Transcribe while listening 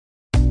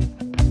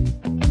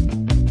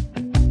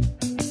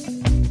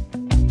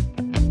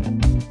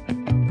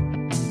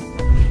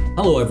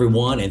Hello,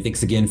 everyone, and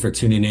thanks again for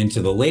tuning in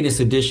to the latest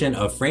edition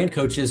of Fran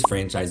Coach's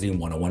Franchising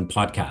 101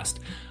 podcast.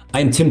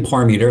 I'm Tim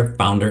Parmeter,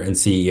 founder and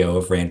CEO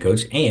of Fran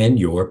Coach, and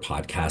your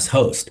podcast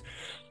host.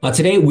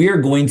 Today, we are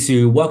going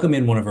to welcome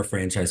in one of our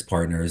franchise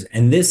partners,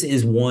 and this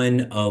is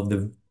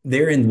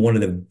they're in one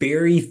of the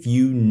very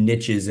few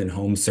niches in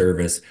home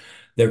service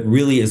that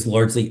really is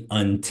largely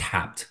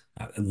untapped.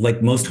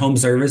 Like most home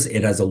service,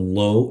 it has a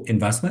low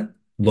investment,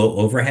 low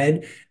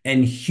overhead,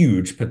 and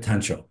huge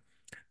potential.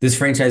 This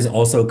franchise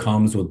also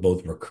comes with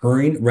both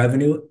recurring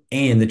revenue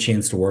and the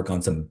chance to work on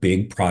some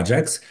big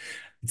projects.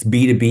 It's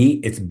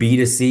B2B, it's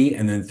B2C,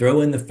 and then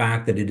throw in the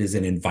fact that it is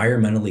an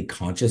environmentally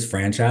conscious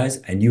franchise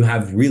and you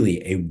have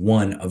really a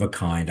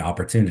one-of-a-kind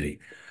opportunity.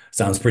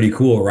 Sounds pretty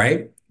cool,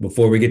 right?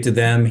 Before we get to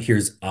them,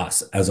 here's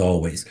us, as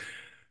always.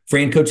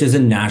 Fran Coach is a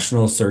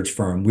national search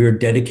firm. We are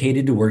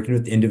dedicated to working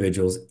with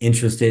individuals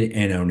interested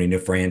in owning a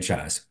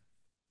franchise.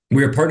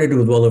 We are partnered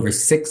with well over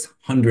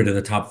 600 of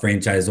the top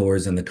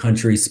franchisors in the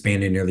country,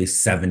 spanning nearly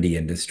 70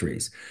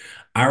 industries.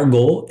 Our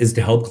goal is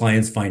to help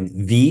clients find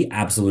the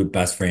absolute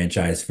best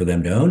franchise for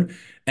them to own.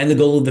 And the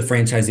goal of the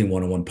Franchising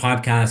 101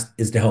 podcast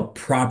is to help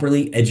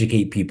properly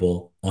educate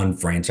people on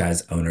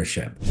franchise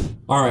ownership.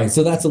 All right,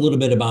 so that's a little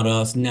bit about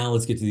us. Now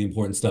let's get to the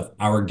important stuff.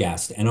 Our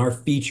guest and our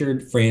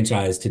featured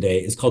franchise today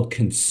is called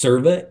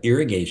Conserva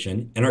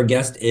Irrigation. And our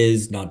guest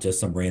is not just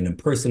some random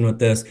person with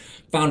this,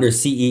 founder,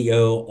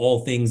 CEO,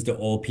 all things to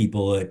all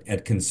people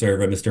at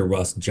Conserva, Mr.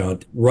 Russ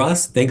Jundt.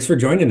 Russ, thanks for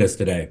joining us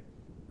today.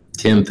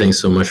 Tim, thanks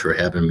so much for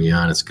having me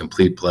on. It's a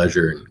complete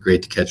pleasure and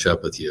great to catch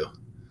up with you.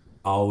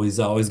 Always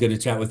good to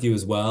chat with you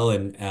as well,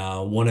 and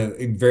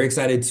very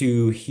excited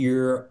to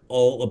hear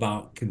all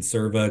about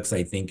Conserva because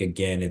I think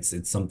again it's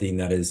something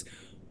that is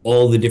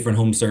all the different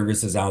home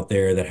services out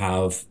there that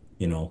have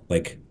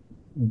like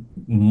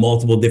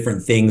multiple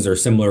different things or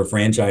similar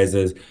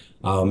franchises.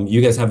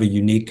 You guys have a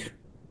unique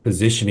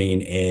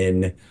positioning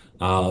in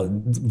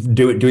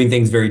doing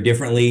things very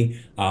differently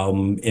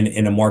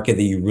in a market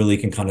that you really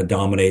can kind of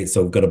dominate.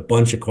 So I've got a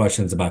bunch of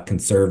questions about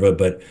Conserva,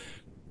 but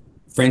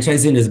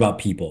franchising is about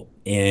people.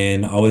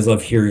 And I always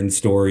love hearing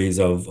stories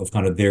of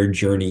kind of their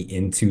journey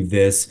into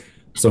this.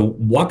 So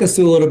walk us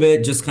through a little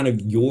bit, just kind of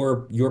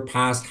your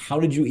past. How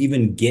did you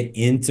even get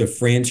into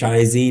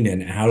franchising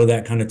and how did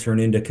that kind of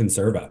turn into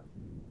Conserva?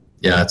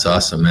 Yeah, that's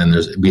awesome, man.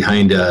 There's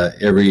behind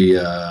every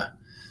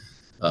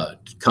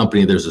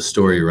company, there's a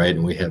story, right?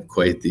 And we have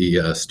quite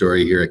the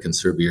story here at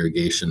Conserva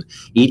Irrigation.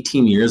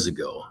 18 years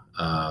ago,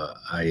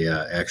 I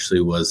actually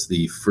was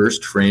the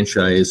first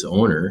franchise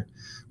owner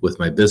with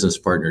my business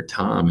partner,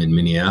 Tom, in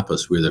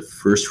Minneapolis. We were the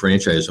first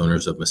franchise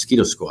owners of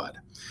Mosquito Squad.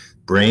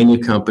 Brand new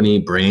company,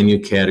 brand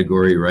new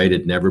category, right? It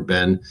had never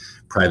been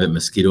private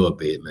mosquito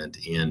abatement.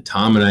 And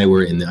Tom and I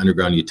were in the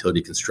underground utility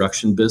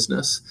construction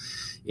business.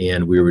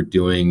 And we were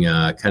doing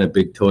kind of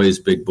big toys,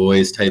 big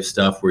boys type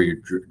stuff where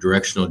you're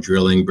directional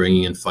drilling,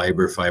 bringing in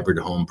fiber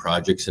to home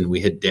projects. And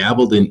we had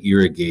dabbled in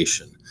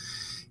irrigation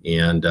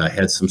and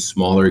had some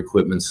smaller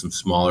equipment, some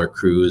smaller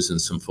crews,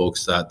 and some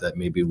folks thought that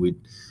maybe we'd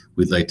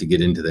like to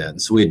get into that. And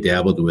so we had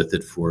dabbled with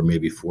it for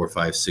maybe 4,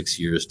 5, 6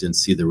 years, didn't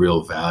see the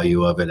real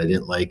value of it. I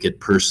didn't like it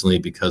personally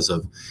because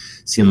of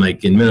seemed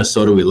like in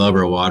Minnesota, we love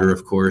our water,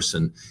 of course,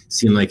 and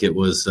seemed like it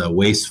was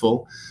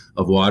wasteful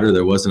of water.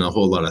 There wasn't a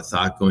whole lot of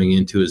thought going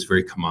into it. It was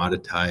very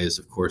commoditized,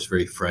 of course,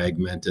 very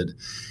fragmented.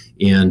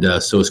 And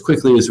so as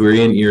quickly as we were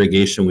in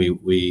irrigation,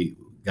 we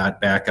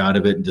got back out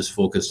of it and just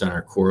focused on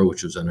our core,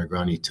 which was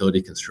underground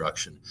utility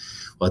construction.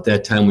 Well, at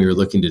that time, we were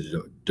looking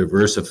to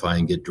diversify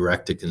and get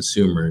direct to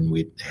consumer, and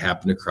we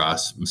happened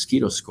across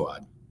Mosquito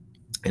Squad.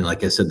 And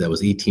like I said, that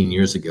was 18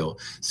 years ago.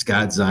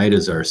 Scott Zeid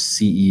is our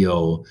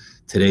CEO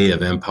today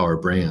of Empower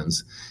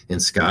Brands,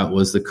 and Scott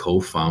was the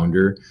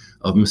co-founder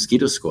of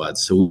Mosquito Squad.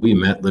 So we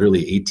met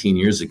literally 18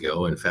 years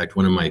ago. In fact,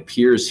 one of my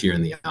peers here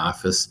in the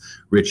office,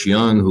 Rich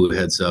Young, who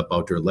heads up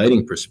Outdoor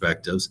Lighting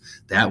Perspectives,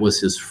 that was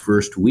his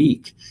first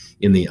week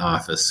in the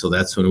office. So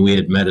that's when we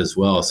had met as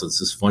well. So it's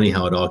just funny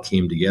how it all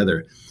came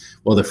together.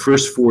 Well, the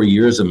first 4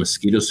 years of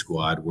Mosquito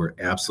Squad were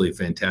absolutely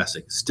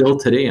fantastic. Still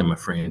today, I'm a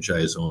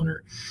franchise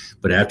owner.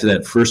 But after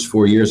that first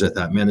 4 years, I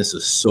thought, man, this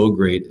is so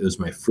great. It was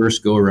my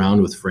first go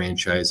around with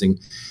franchising,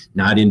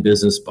 not in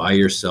business by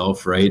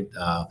yourself, right?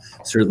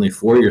 Certainly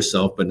for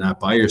yourself, but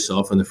not by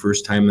yourself. And the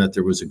first time that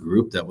there was a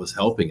group that was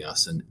helping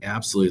us and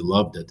absolutely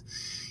loved it.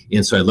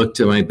 And so I looked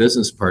to my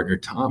business partner,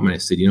 Tom, and I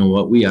said, you know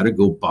what, we ought to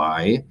go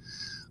buy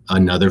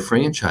another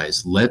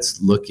franchise.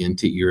 Let's look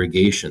into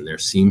irrigation. There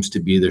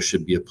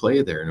should be a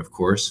play there. And of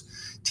course,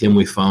 Tim,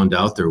 we found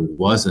out there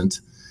wasn't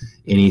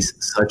any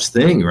such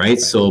thing, right?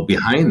 So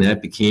behind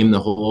that became the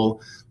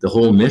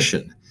whole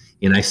mission.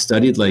 And I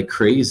studied like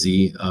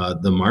crazy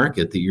the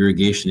market, the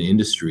irrigation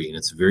industry, and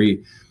it's a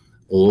very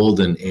old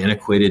and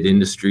antiquated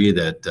industry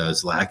that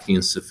is lacking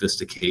in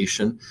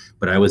sophistication.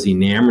 But I was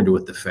enamored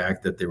with the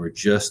fact that they were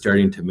just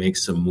starting to make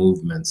some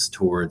movements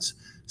towards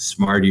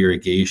smart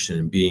irrigation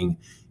and being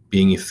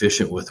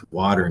efficient with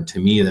water. And to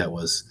me, that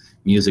was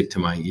music to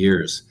my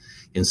ears.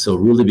 And so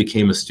really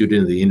became a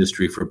student of the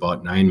industry for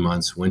about 9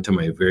 months, went to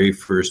my very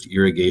first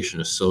Irrigation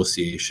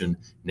Association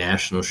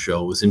national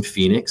show. It was in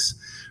Phoenix,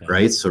 Yeah.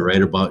 right? So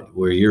right about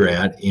where you're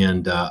at.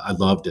 And I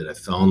loved it. I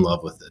fell in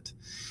love with it.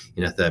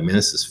 And I thought, man,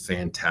 this is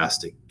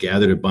fantastic.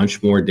 Gathered a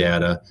bunch more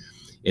data.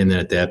 And then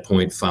at that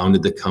point,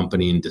 founded the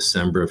company in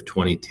December of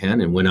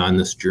 2010 and went on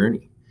this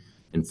journey.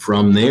 And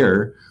from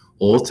there,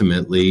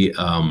 ultimately,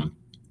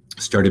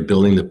 started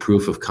building the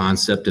proof of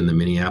concept in the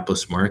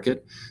Minneapolis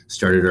market.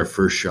 Started our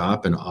first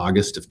shop in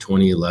August of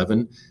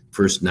 2011.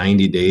 First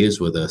 90 days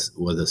with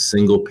a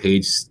single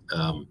page,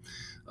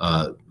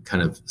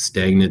 kind of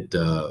stagnant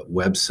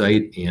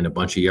website and a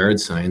bunch of yard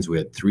signs. We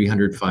had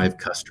 305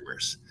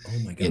 customers Oh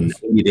my in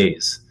gosh. 90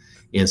 days.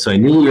 And so I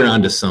knew we were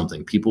onto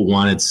something. People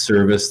wanted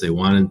service, they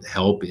wanted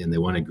help, and they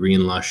wanted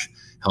green, lush,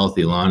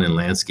 healthy lawn and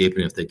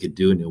landscaping. If they could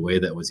do it in a way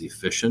that was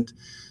efficient,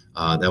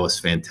 that was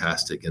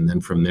fantastic. And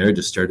then from there,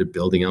 just started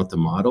building out the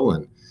model.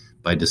 And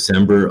by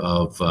December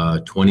of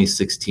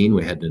 2016,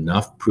 we had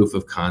enough proof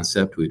of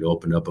concept. We'd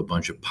opened up a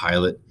bunch of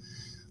pilot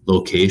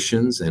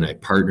locations, and I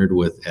partnered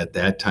with, at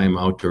that time,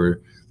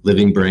 Outdoor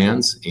Living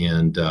Brands,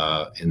 and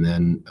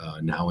then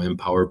now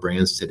Empower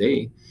Brands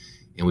today.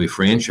 And we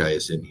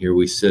franchised it. And here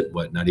we sit,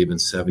 not even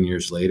 7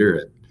 years later,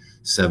 at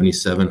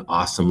 77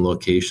 awesome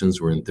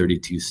locations. We're in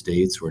 32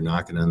 states. We're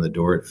knocking on the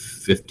door at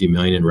 50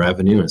 million in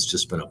revenue. And it's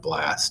just been a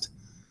blast.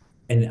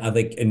 And I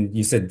like, and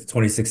you said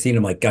 2016.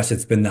 I'm like, gosh,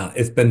 it's been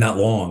that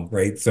long,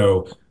 right?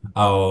 So,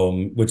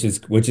 which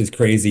is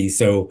crazy.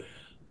 So,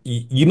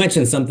 you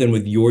mentioned something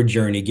with your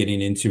journey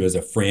getting into as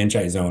a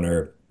franchise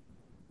owner.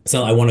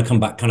 So I want to come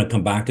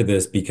back to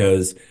this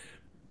because,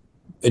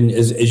 and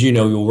as you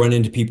know, you'll run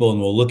into people and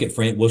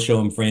we'll show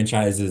them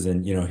franchises,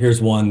 and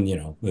here's one,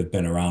 they've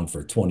been around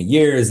for 20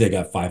 years, they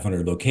got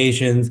 500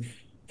 locations.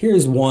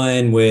 Here's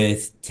one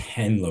with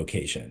 10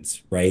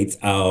 locations, right?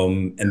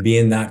 And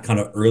being that kind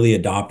of early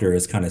adopter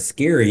is kind of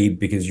scary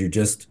because you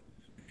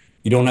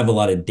don't have a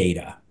lot of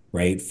data,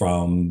 right?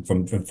 From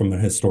a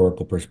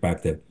historical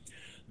perspective.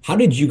 How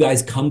did you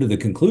guys come to the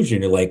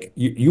conclusion?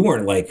 You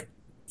weren't like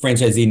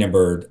franchisee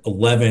number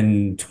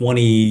 11,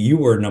 20, you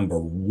were number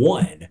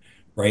one,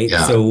 right?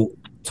 Yeah. So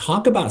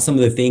talk about some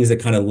of the things that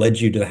kind of led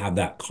you to have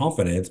that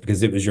confidence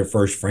because it was your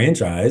first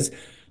franchise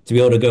to be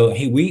able to go,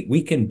 hey, we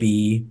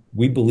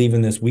believe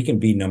in this, we can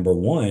be number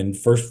one,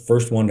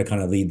 first one to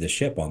kind of lead the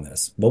ship on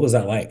this. What was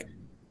that like?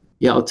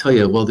 Yeah, I'll tell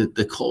you. Well,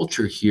 the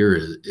culture here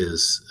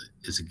is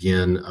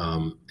again,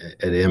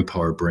 at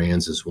Empower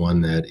Brands, is one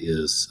that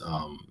is,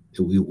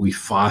 we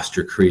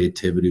foster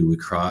creativity.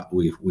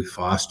 We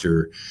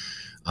foster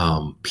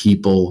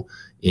people,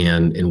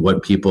 and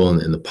what people,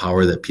 and the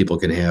power that people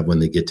can have when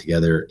they get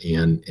together,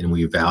 and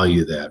we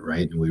value that,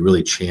 right? And we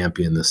really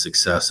champion the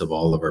success of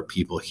all of our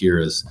people here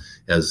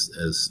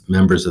as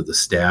members of the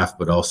staff,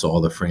 but also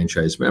all the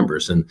franchise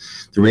members. And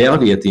the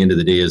reality at the end of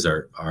the day is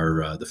our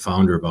the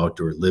founder of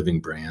Outdoor Living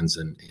Brands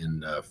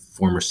and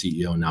former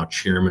CEO, now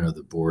chairman of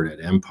the board at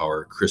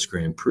Empower, Chris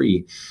Grand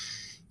Prix.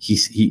 We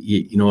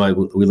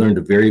learned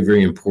a very,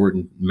 very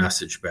important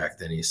message back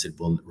then. He said,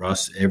 well,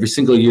 Russ, every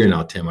single year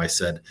now, Tim, I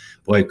said,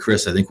 boy,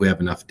 Chris, I think we have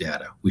enough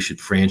data. We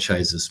should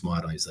franchise this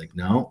model. He's like,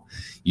 no,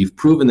 you've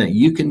proven that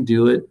you can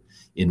do it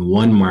in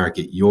one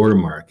market, your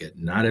market.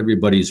 Not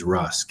everybody's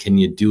Russ. Can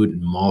you do it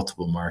in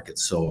multiple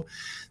markets? So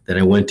then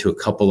I went to a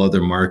couple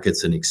other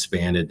markets and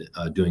expanded,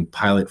 doing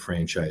pilot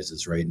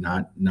franchises, right?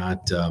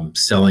 Not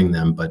selling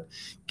them, but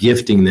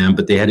gifting them.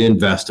 But they had to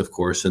invest, of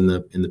course, in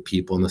the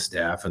people and the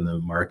staff and the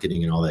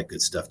marketing and all that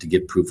good stuff to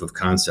get proof of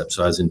concept.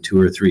 So I was in 2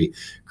 or 3.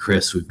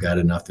 Chris, we've got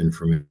enough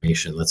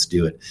information. Let's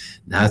do it.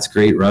 That's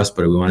great, Russ,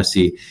 but we want to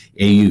see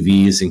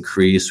AUVs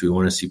increase. We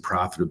want to see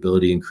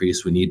profitability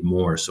increase. We need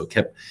more. So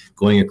kept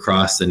going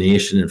across the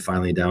nation and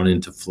finally down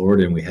into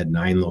Florida, and we had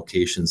 9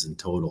 locations in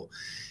total.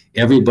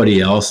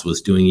 Everybody else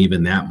was doing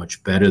even that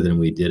much better than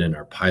we did in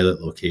our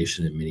pilot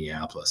location in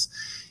Minneapolis.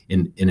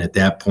 And at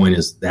that point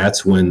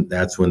that's when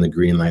the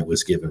green light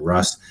was given.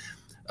 Russ,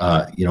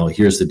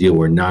 here's the deal.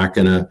 We're not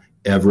going to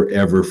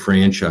ever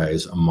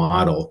franchise a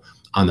model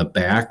on the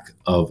back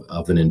of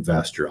an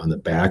investor, on the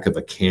back of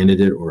a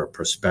candidate or a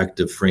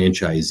prospective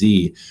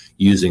franchisee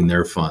using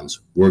their funds.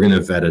 We're going to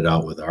vet it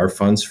out with our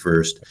funds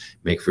first,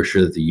 make for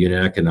sure that the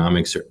unit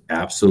economics are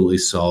absolutely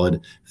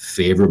solid,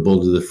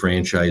 favorable to the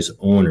franchise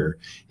owner.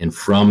 And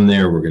from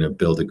there, we're going to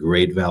build a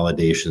great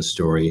validation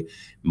story,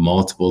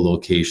 multiple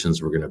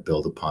locations. We're going to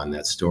build upon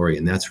that story.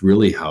 And that's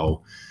really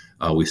how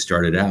we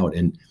started out.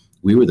 And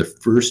we were the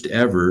first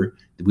ever.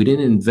 We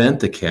didn't invent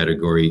the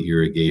category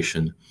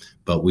irrigation,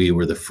 but we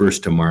were the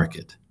first to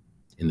market.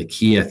 And the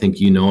key, I think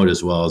you know it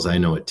as well as I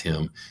know it,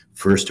 Tim,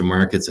 first to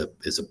market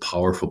is a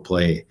powerful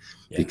play.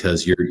 Yeah.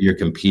 Because you're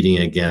competing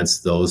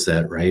against those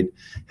that, right,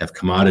 have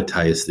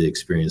commoditized the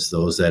experience,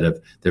 those that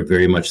they're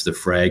very much the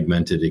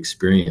fragmented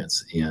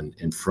experience.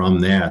 And from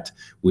that,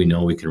 we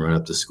know we can run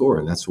up the score,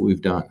 and that's what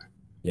we've done.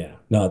 Yeah,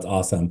 no, it's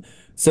awesome.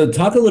 So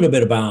talk a little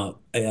bit about,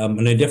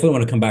 and I definitely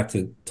want to come back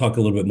to talk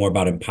a little bit more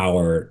about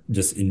Empower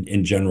just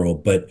in general,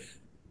 but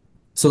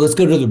So let's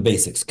go to the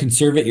basics.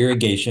 Conserva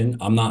Irrigation.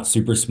 I'm not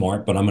super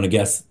smart, but I'm going to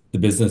guess the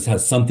business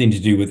has something to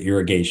do with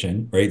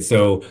irrigation, right?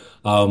 So,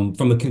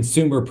 from a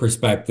consumer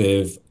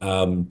perspective,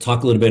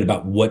 talk a little bit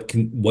about what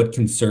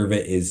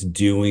Conserva is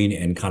doing,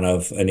 and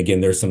and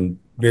again, there's some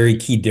very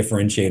key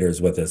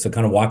differentiators with it. So,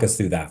 kind of walk us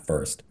through that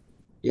first.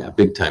 Yeah,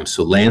 big time.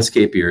 So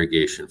landscape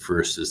irrigation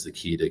first is the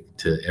key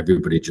to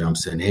everybody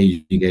jumps in.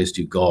 Hey, you guys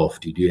do golf?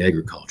 Do you do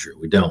agriculture?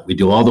 We don't. We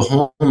do all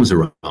the homes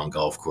around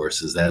golf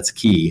courses. That's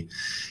key.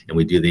 And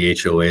we do the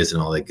HOAs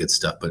and all that good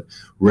stuff. But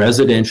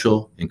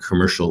residential and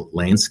commercial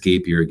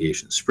landscape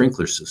irrigation,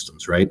 sprinkler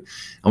systems, right?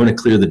 I want to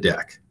clear the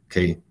deck.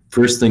 Okay.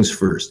 First things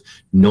first,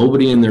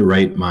 nobody in their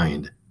right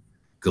mind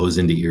goes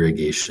into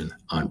irrigation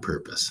on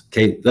purpose.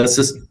 Okay, that's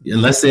just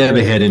unless they have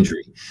a head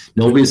injury.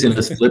 Nobody's going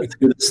to flip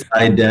through the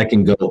slide deck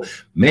and go,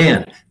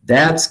 man,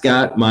 that's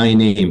got my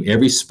name.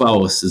 Every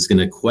spouse is going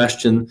to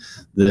question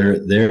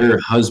their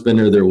husband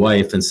or their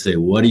wife and say,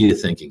 what are you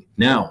thinking?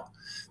 Now,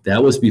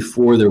 that was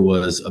before there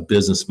was a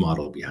business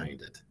model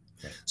behind it.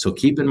 So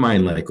keep in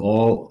mind, like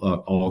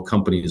all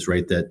companies,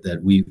 right,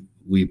 that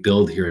we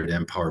build here at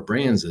Empower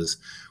Brands is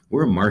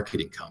we're a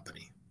marketing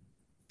company.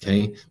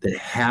 Okay, that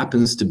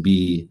happens to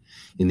be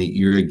in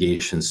the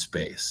irrigation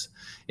space.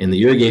 And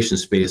the irrigation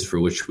space for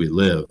which we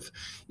live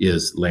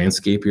is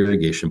landscape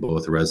irrigation,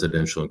 both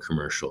residential and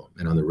commercial.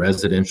 And on the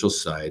residential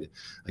side,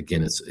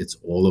 again, it's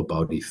all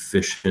about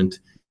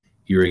efficient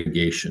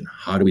irrigation.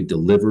 How do we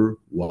deliver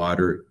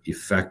water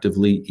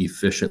effectively,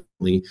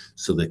 efficiently,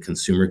 so the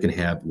consumer can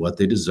have what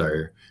they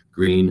desire: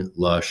 green,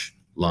 lush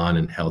lawn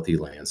and healthy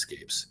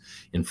landscapes.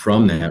 And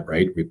from that,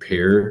 right,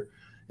 repair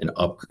and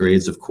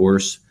upgrades, of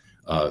course,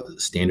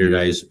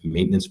 standardized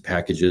maintenance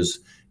packages,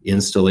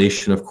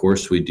 installation, of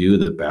course, we do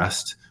the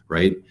best,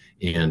 right?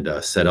 And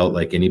set out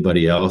like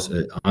anybody else,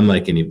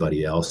 unlike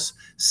anybody else,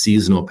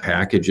 seasonal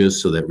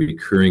packages so that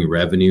recurring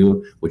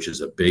revenue, which is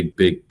a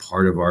big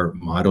part of our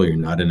model. You're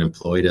not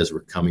unemployed as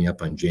we're coming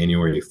up on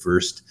January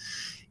 1st.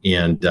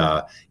 And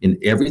in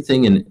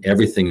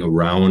everything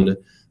around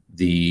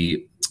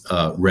the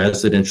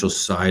residential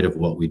side of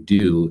what we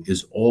do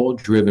is all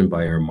driven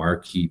by our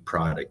marquee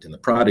product. And the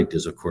product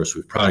is, of course,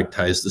 we've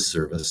productized the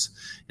service,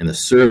 and the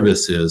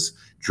service is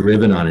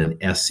driven on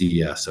an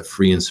SES, a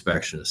free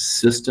inspection, a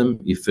system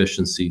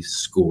efficiency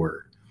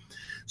score.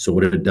 So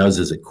what it does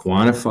is it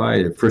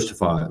quantifies,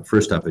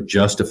 first off, it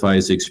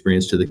justifies the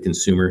experience to the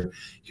consumer.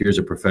 Here's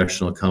a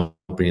professional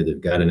company,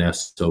 they've got an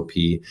SOP,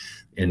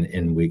 and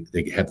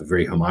they have a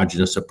very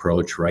homogeneous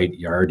approach, right?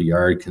 Yard to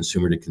yard,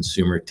 consumer to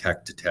consumer,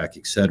 tech to tech,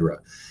 et cetera.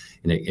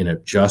 And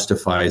it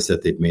justifies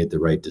that they've made the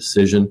right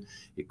decision.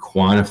 It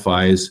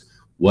quantifies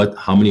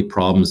how many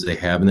problems they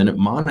have, and then it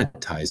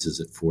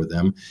monetizes it for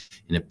them,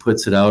 and it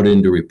puts it out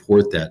into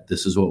report that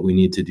this is what we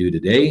need to do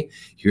today.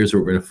 Here's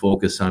what we're going to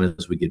focus on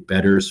as we get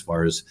better as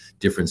far as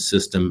different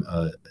system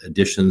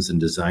additions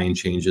and design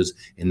changes,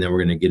 and then we're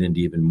going to get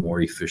into even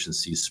more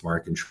efficiency,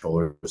 smart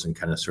controllers, and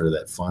kind of sort of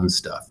that fun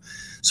stuff.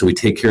 So we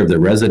take care of the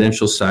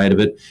residential side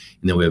of it,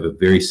 and then we have a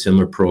very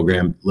similar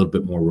program, a little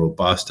bit more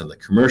robust on the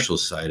commercial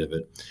side of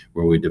it,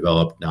 where we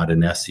develop not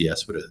an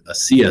SES, but a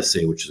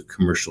CSA, which is a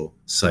commercial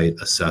site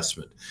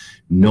assessment.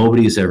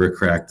 Nobody's ever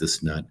cracked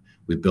this nut.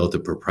 We built a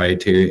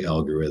proprietary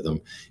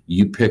algorithm.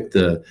 You pick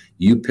the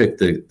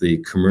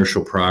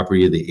commercial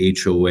property, the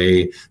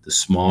HOA, the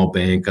small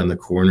bank on the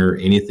corner,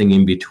 anything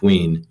in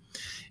between,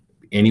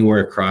 anywhere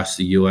across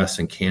the US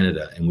and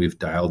Canada, and we've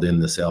dialed in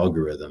this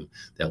algorithm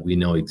that we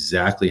know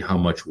exactly how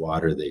much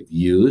water they've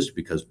used,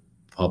 because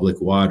public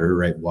water,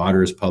 right?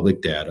 Water is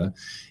public data.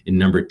 And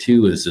number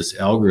two is this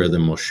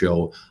algorithm will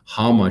show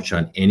how much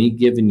on any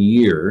given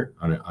year,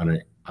 on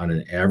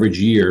an average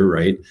year,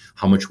 right,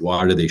 how much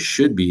water they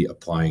should be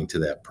applying to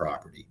that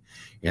property.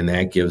 And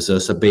that gives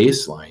us a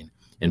baseline.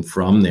 And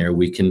from there,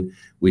 we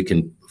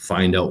can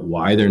find out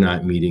why they're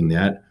not meeting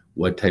that,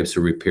 what types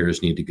of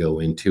repairs need to go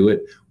into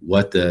it,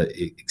 what the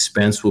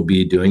expense will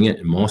be doing it,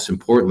 and most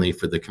importantly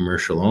for the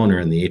commercial owner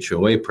and the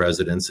HOA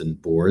presidents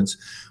and boards,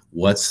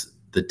 what's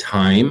the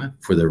time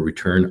for the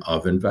return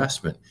of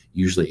investment,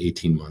 usually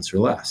 18 months or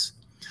less.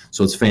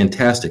 So it's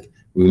fantastic.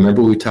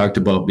 Remember we talked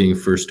about being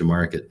first to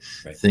market.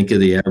 Right. Think of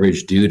the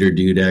average dude or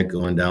dudette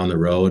going down the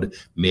road,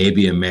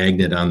 maybe a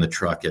magnet on the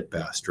truck at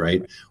best,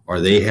 right? Are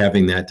they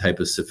having that type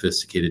of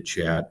sophisticated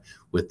chat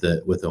with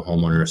the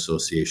homeowner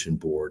association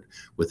board,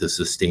 with the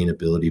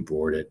sustainability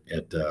board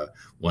at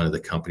one of the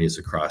companies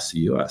across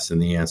the US?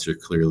 And the answer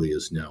clearly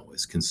is no.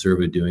 Is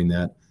Conserva doing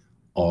that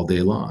all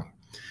day long?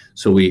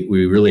 So we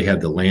really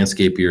have the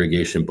landscape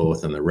irrigation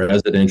both on the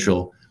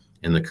residential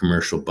and the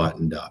commercial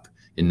buttoned up.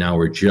 And now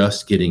we're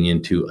just getting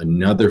into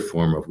another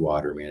form of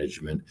water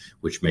management,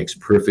 which makes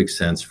perfect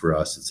sense for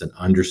us. It's an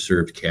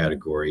underserved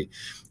category,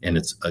 and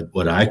it's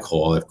what I've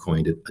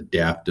coined it,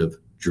 adaptive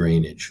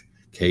drainage.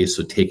 Okay,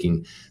 so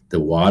taking the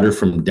water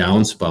from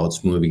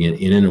downspouts, moving it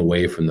in and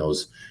away from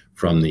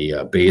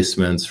the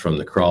basements, from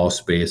the crawl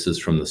spaces,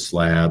 from the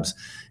slabs,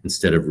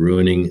 instead of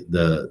ruining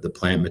the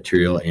plant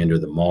material and or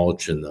the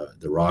mulch and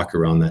the rock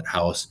around that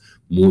house,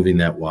 moving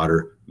that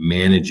water,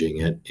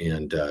 managing it,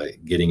 and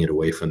getting it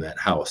away from that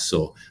house.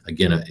 So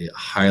again, a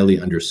highly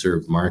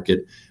underserved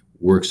market,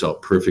 works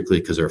out perfectly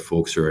because our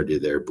folks are already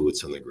there,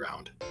 boots on the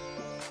ground.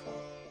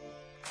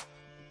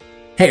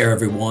 Hey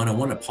everyone, I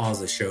want to pause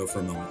the show for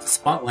a moment to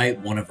spotlight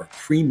one of our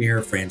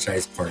premier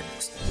franchise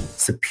partners,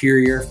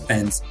 Superior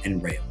Fence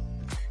and Rail.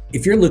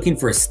 If you're looking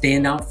for a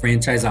standout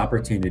franchise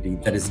opportunity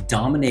that is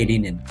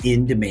dominating an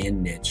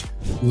in-demand niche,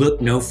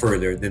 look no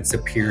further than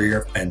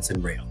Superior Fence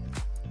and Rail.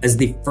 As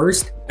the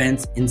first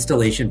fence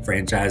installation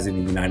franchise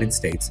in the United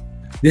States,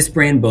 this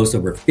brand boasts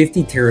over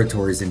 50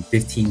 territories in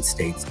 15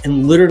 states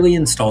and literally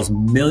installs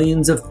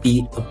millions of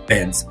feet of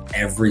fence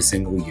every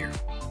single year.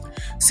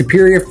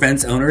 Superior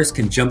Fence owners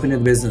can jump into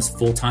the business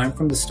full-time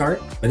from the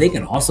start, but they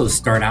can also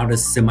start out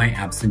as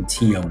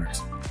semi-absentee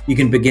owners. You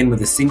can begin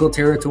with a single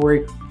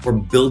territory or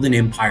build an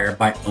empire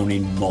by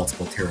owning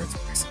multiple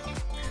territories.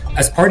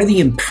 As part of the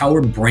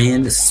Empowered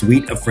Brand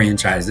suite of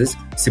franchises,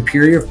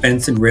 Superior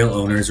Fence and Rail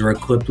owners are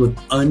equipped with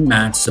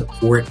unmatched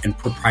support and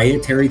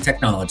proprietary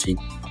technology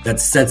that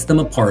sets them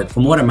apart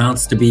from what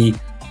amounts to be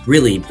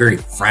really very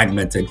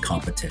fragmented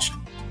competition.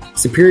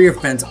 Superior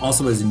Fence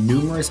also has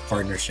numerous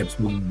partnerships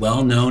with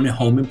well-known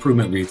home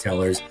improvement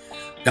retailers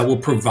that will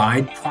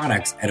provide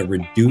products at a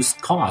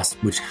reduced cost,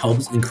 which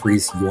helps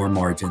increase your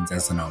margins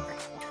as an owner.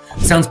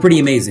 Sounds pretty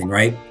amazing,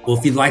 right? Well,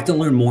 if you'd like to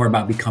learn more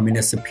about becoming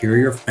a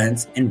Superior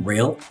Fence and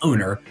Rail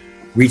owner,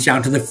 reach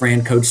out to the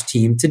Fran Coach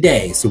team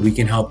today so we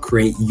can help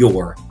create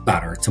your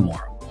better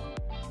tomorrow.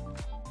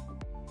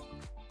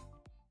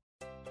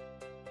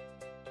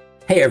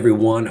 Hey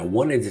everyone, I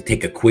wanted to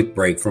take a quick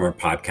break from our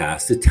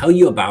podcast to tell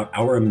you about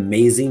our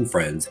amazing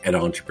friends at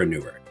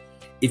Entrepreneur.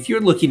 If you're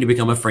looking to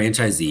become a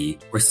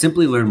franchisee or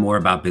simply learn more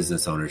about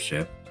business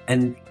ownership,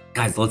 and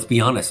guys, let's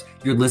be honest,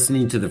 you're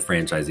listening to the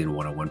Franchising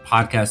 101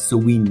 podcast, so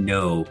we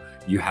know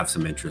you have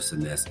some interest in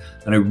this.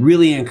 And I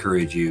really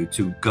encourage you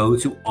to go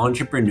to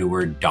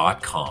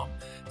entrepreneur.com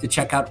to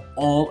check out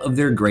all of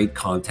their great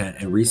content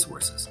and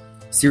resources.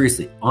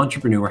 Seriously,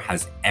 Entrepreneur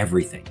has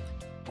everything,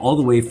 all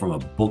the way from a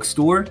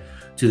bookstore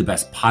to the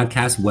best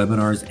podcasts,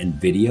 webinars, and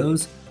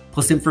videos,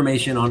 plus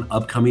information on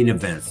upcoming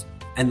events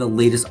and the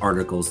latest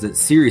articles that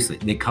seriously,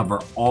 they cover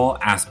all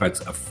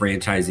aspects of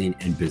franchising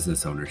and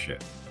business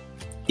ownership.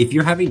 If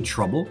you're having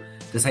trouble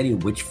deciding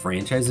which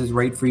franchise is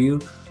right for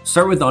you,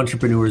 start with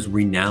Entrepreneur's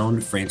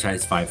renowned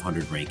Franchise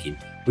 500 ranking,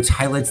 which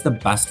highlights the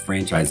best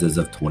franchises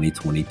of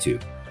 2022.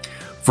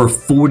 For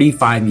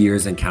 45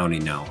 years and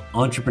counting now,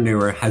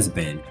 Entrepreneur has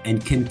been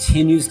and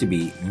continues to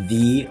be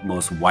the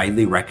most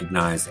widely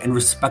recognized and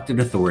respected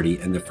authority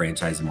in the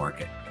franchise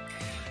market.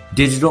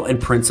 Digital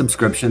and print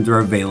subscriptions are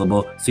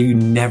available, so you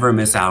never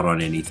miss out on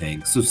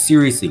anything. So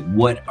seriously,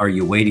 what are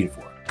you waiting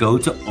for? Go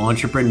to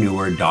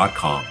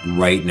entrepreneur.com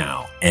right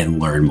now and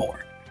learn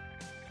more.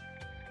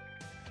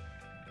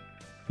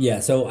 Yeah,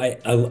 so I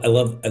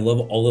love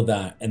all of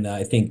that, and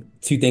I think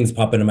two things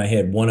pop into my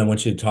head. One, I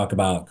want you to talk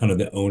about kind of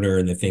the owner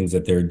and the things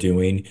that they're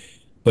doing,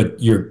 but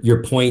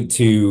your point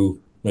to,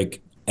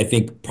 like, I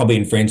think probably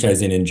in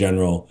franchising in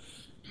general,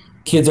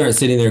 kids aren't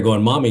sitting there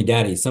going, "Mommy,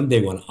 Daddy,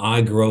 someday when I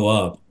grow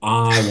up,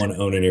 I want to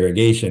own an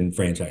irrigation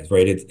franchise,"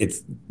 right?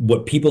 It's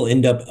what people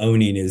end up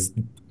owning is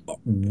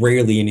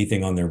rarely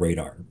anything on their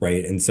radar,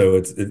 right? And so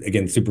it's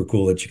again super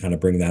cool that you kind of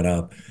bring that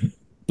up,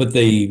 but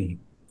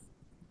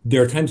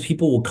there are times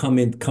people will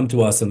come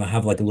to us and they'll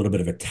have like a little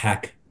bit of a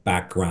tech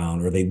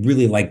background, or they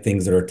really like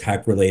things that are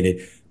tech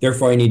related.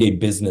 Therefore, I need a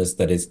business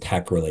that is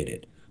tech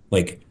related.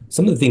 Like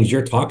some of the things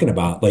you're talking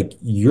about, like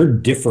you're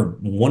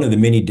different. One of the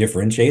many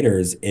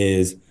differentiators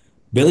is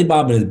Billy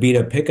Bob in his beat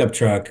up pickup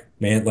truck,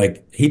 man,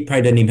 like he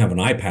probably doesn't even have an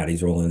iPad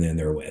he's rolling in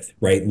there with,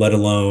 right? Let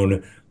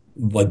alone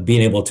like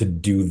being able to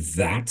do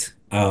that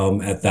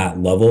at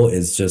that level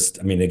is just,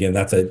 I mean, again,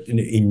 that's an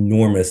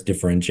enormous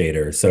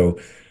differentiator. So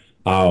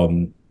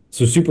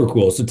super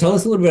cool. So tell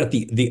us a little bit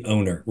about the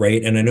owner,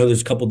 right? And I know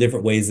there's a couple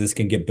different ways this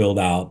can get built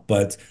out,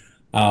 but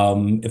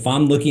if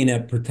I'm looking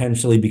at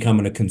potentially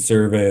becoming a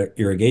Conserva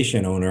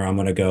Irrigation owner, I'm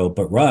gonna go,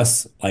 but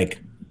Russ, like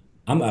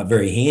I'm not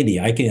very handy.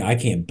 I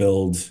can't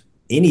build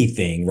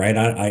anything,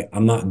 right?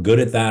 I'm not good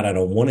at that. I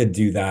don't want to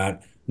do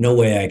that. No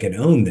way I can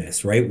own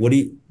this, right?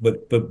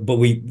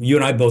 You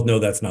and I both know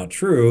that's not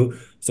true.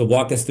 So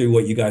walk us through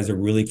what you guys are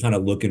really kind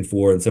of looking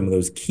for and some of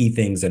those key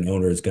things an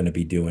owner is going to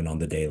be doing on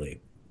the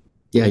daily.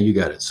 Yeah, you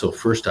got it. So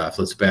first off,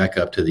 let's back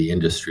up to the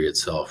industry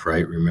itself,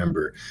 right?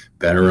 Remember,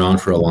 been around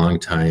for a long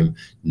time.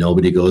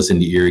 Nobody goes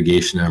into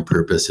irrigation on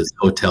purpose. It's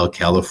Hotel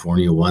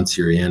California once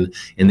you're in,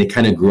 and they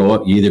kind of grow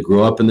up. You either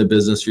grow up in the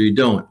business or you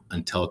don't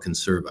until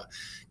Conserva.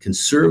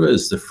 Conserva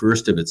is the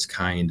first of its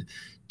kind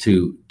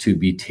to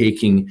be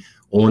taking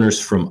owners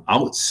from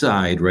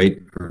outside, right,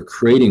 or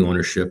creating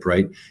ownership,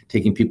 right,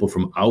 taking people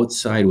from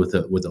outside with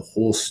a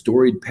whole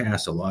storied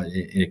past,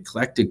 an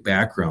eclectic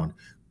background,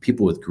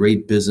 people with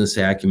great business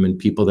acumen,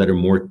 people that are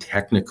more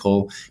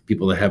technical,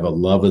 people that have a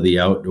love of the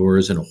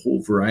outdoors, and a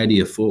whole variety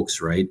of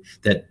folks, right,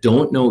 that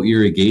don't know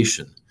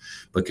irrigation,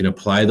 but can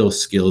apply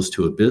those skills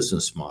to a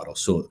business model.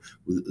 So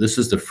this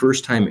is the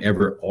first time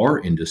ever our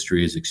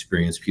industry has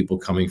experienced people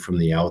coming from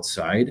the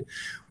outside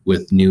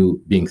with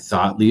new being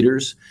thought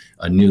leaders,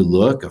 a new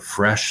look, a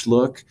fresh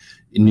look,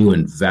 a new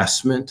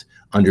investment,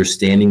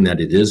 understanding that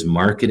it is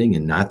marketing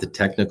and not the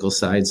technical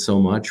side so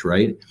much,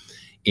 right?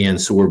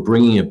 And so we're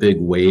bringing a big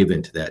wave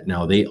into that.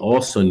 Now, they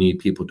also need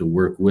people to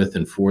work with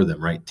and for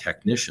them, right?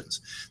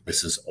 Technicians.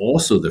 This is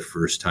also the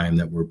first time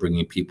that we're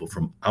bringing people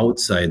from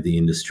outside the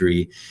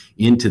industry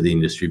into the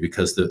industry,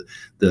 because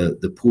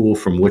the pool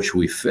from which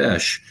we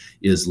fish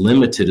is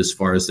limited as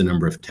far as the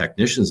number of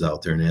technicians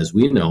out there. And as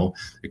we know,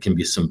 there can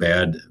be some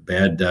bad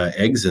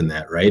eggs in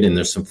that, right? And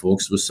there's some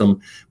folks with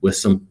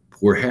some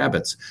poor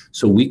habits.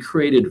 So we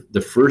created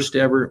the first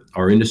ever,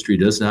 our industry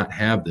does not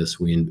have this.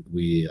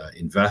 We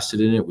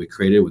invested in it. We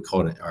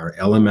called it our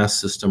LMS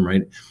system,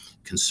 right?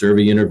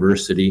 Conserva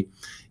University,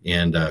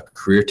 and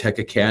Career Tech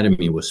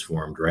Academy was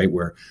formed, right?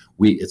 Where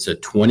it's a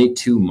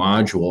 22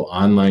 module,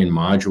 online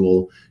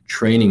module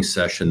training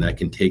session that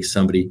can take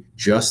somebody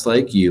just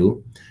like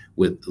you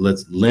with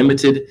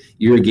limited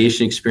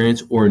irrigation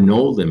experience or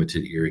no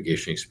limited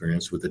irrigation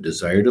experience, with a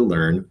desire to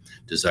learn,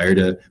 desire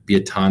to be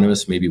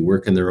autonomous, maybe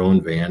work in their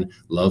own van,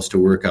 loves to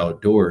work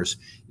outdoors.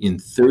 In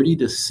 30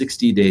 to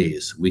 60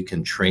 days, we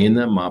can train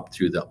them up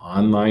through the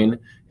online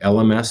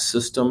LMS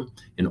system,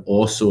 and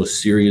also a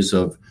series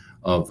of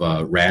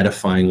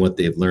ratifying what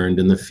they've learned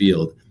in the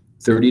field.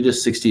 30 to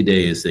 60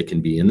 days, they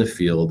can be in the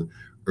field,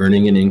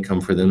 earning an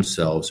income for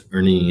themselves,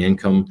 earning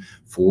income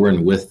for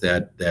and with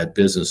that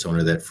business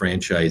owner, that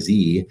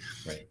franchisee,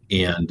 right,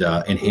 and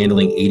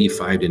handling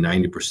 85 to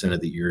 90%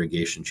 of the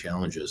irrigation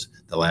challenges.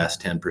 The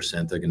last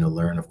 10% they're going to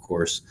learn, of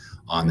course,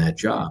 on that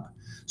job.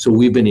 So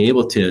we've been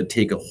able to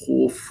take a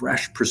whole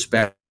fresh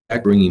perspective,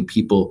 bringing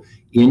people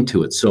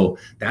into it. So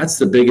that's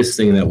the biggest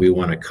thing that we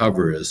want to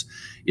cover is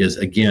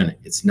again,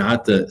 it's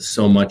not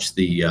so much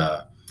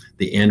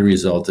the end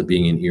result of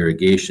being in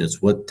irrigation.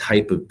 It's what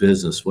type of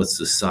business, what's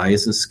the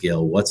size and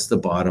scale, what's the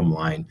bottom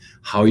line,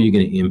 how are you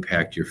going to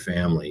impact your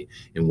family,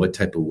 and what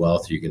type of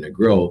wealth you're going to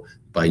grow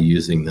by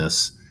using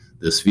this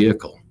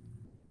vehicle.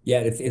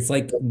 Yeah, it's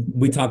like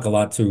we talk a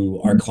lot to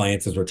our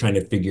clients as we're trying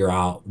to figure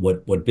out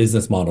what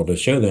business model to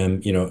show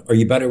them. Are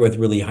you better with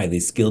really highly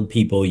skilled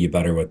people? You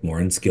better with more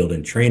unskilled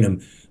and train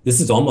them? This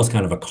is almost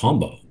kind of a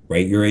combo,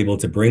 right? You're able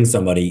to bring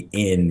somebody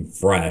in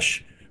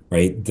fresh,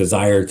 right?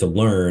 Desire to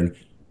learn,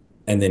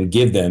 and then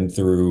give them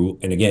through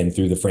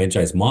the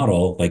franchise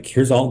model, like,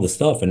 here's all the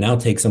stuff, and now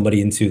take somebody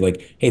into,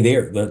 like, hey,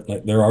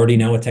 they're already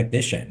now a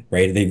technician,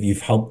 right?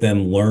 You've helped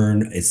them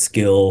learn a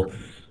skill.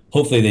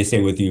 Hopefully they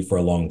stay with you for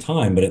a long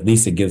time, but at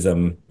least it gives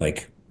them,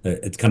 like,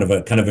 it's kind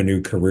of a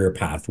new career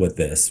path with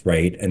this,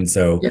 right? And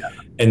so, yeah.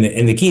 and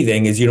the key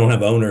thing is you don't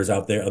have owners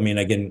out there. I mean,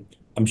 again,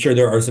 I'm sure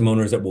there are some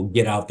owners that will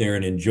get out there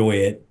and enjoy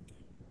it.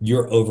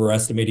 You're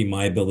overestimating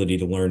my ability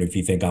to learn if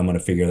you think I'm going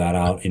to figure that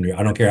out. And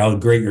I don't care how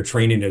great your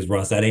training is,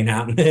 Russ, that ain't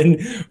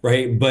happening,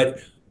 right? But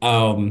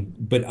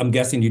I'm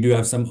guessing you do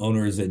have some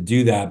owners that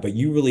do that, but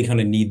you really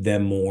kind of need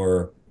them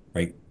more,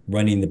 right?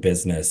 Running the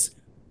business,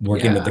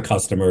 working with the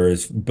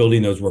customers,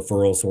 building those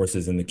referral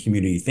sources in the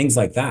community, things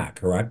like that,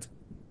 correct?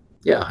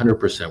 Yeah,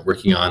 100%.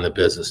 Working on the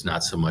business,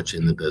 not so much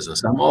in the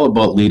business. I'm all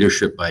about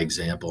leadership by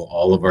example.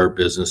 All of our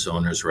business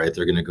owners, right,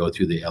 they're going to go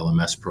through the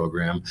LMS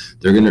program.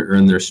 They're going to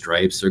earn their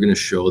stripes. They're going to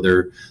show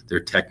their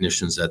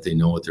technicians that they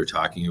know what they're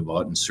talking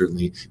about, and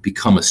certainly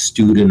become a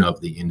student of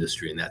the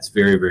industry. And that's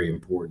very, very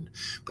important.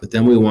 But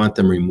then we want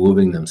them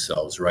removing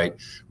themselves, right?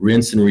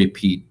 Rinse and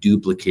repeat,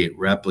 duplicate,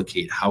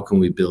 replicate. How can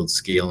we build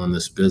scale in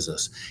this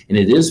business? And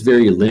it is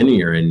very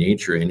linear in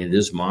nature, and it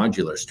is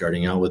modular,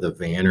 starting out with a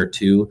van or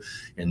two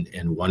and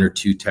one or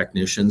two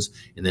technicians,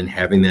 and then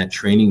having that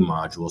training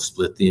module,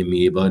 split the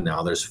amoeba.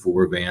 Now there's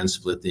 4 vans,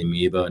 split the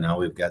amoeba. Now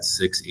we've got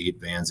 6, 8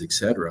 vans,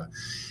 etc.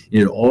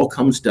 And it all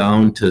comes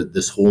down to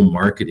this whole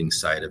marketing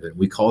side of it.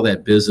 We call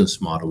that business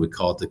model, we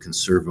call it the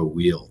Conserva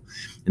wheel.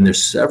 And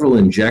there's several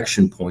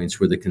injection points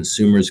where the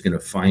consumer is going to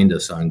find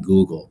us on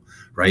Google,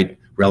 right?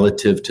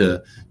 Relative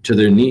to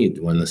their need.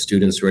 When the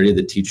student's ready,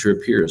 the teacher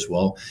appears.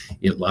 Well,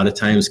 a lot of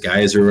times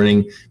guys are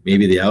running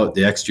maybe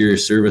the exterior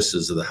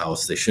services of the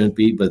house. They shouldn't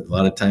be, but a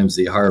lot of times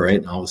they are, right?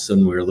 And all of a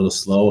sudden we're a little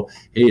slow.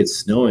 Hey, it's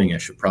snowing. I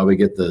should probably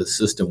get the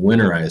system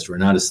winterized. We're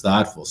not as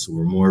thoughtful, so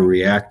we're more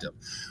reactive.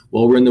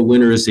 Well, we're in the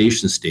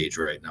winterization stage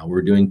right now.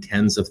 We're doing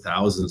tens of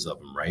thousands of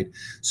them, right?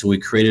 So we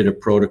created a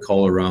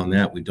protocol around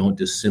that. We don't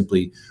just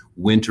simply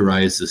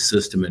winterize the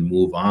system and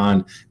move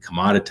on,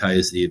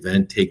 commoditize the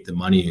event, take the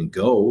money and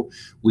go.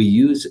 We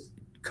use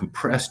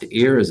compressed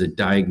air as a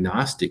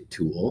diagnostic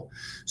tool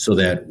so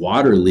that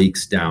water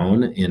leaks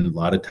down and a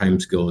lot of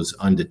times goes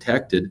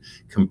undetected.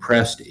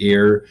 Compressed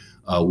air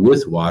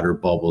with water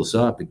bubbles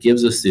up. It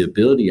gives us the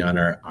ability on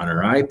our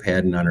iPad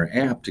and on our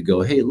app to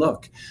go, hey,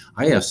 look,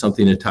 I have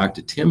something to talk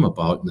to Tim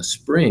about in the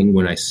spring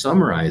when I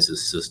summarize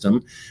this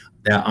system.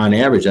 That on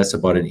average, that's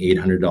about an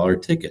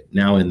 $800 ticket.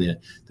 Now in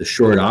the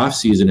short off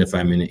season, if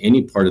I'm in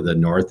any part of the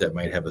north that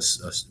might have a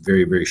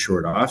very, very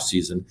short off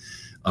season,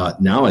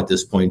 now at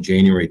this point,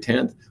 January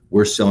 10th,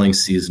 we're selling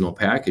seasonal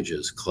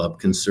packages,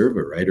 Club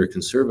Conserva, right? Or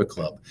Conserva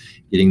Club,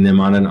 getting them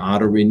on an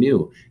auto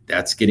renew.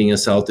 That's getting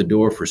us out the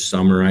door for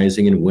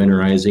summerizing and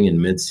winterizing and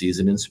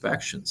mid-season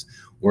inspections.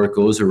 Or it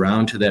goes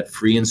around to that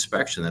free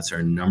inspection. That's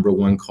our number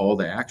one call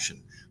to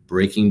action.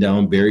 Breaking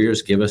down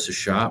barriers, give us a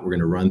shot. We're going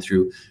to run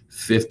through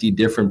 50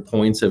 different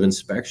points of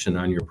inspection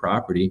on your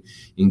property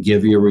and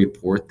give you a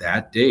report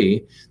that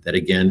day that,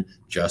 again,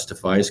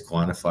 justifies,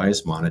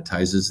 quantifies,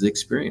 monetizes the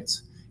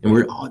experience. And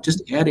we're all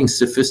just adding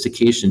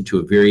sophistication to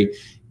a very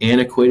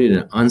antiquated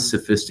and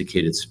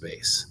unsophisticated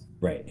space.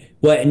 Right.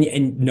 Well,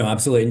 and no,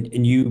 absolutely.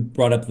 And you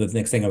brought up the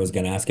next thing I was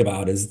going to ask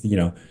about is,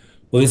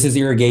 well, this is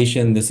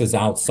irrigation. This is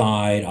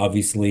outside.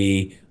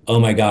 Obviously, oh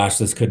my gosh,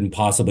 this couldn't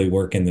possibly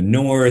work in the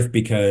north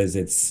because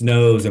it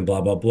snows and blah,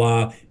 blah,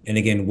 blah. And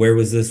again, where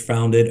was this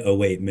founded? Oh,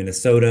 wait,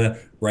 Minnesota,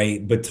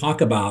 right? But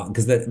talk about,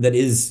 because that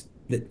is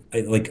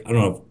like, I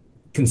don't know,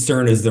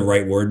 concern is the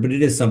right word, but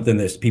it is something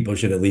that people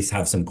should at least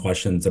have some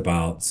questions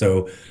about.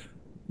 So,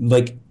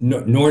 like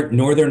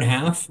northern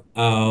half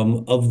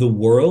of the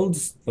world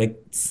like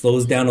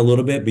slows down a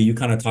little bit, but you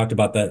kind of talked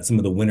about that, some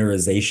of the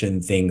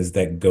winterization things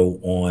that go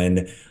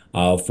on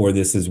for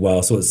this as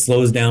well. So it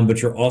slows down,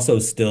 but you're also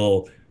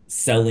still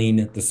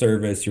selling the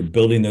service, you're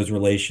building those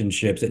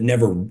relationships.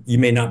 You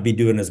may not be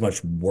doing as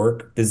much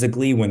work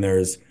physically when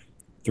there's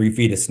 3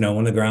 feet of snow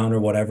on the ground or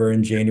whatever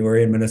in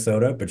January in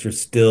Minnesota, but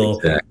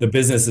Exactly. the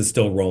business is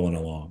still rolling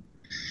along.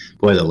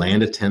 Boy, the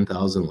land of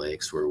 10,000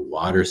 lakes where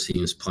water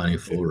seems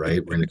plentiful,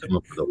 right? We're going to come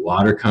up with a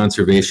water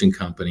conservation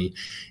company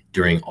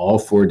during all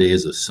 4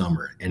 days of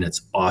summer, and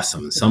it's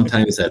awesome.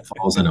 Sometimes that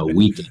falls on a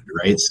weekend,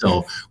 right?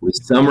 So we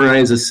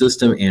summarize a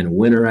system and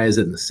winterize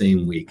it in the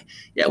same week.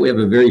 Yeah, we have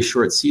a very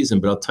short season,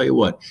 but I'll tell you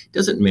what, it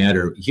doesn't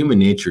matter. Human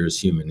nature is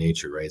human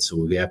nature, right? So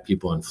we have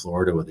people in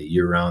Florida with a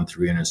year-round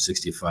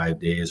 365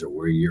 days, or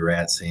where you're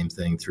at, same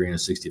thing,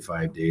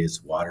 365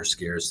 days, water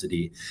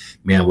scarcity.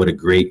 Man, what a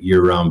great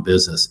year-round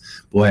business.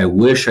 Boy, I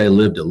wish I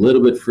lived a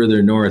little bit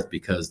further north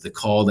because the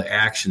call to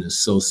action is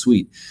so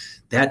sweet.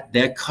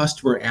 That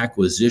customer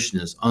acquisition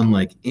is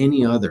unlike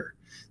any other.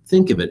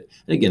 Think of it.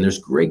 And again, there's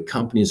great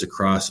companies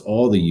across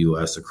all the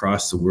U.S.,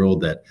 across the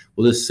world that,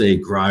 well, let's say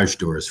garage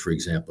doors, for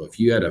example. If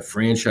you had a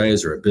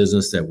franchise or a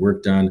business that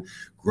worked on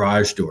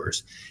garage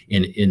doors,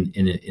 and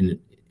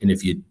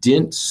if you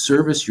didn't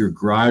service your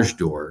garage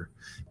door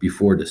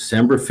before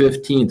December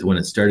 15th, when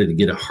it started to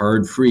get a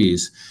hard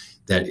freeze,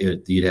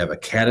 you'd have a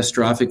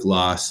catastrophic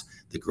loss.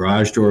 The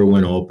garage door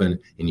went open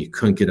and you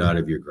couldn't get out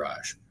of your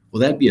garage. Well,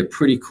 that'd be a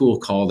pretty cool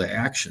call to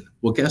action.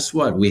 Well, guess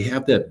what? We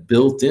have that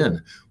built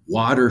in.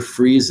 Water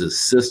freezes,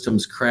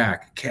 systems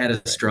crack,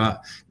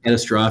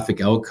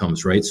 catastrophic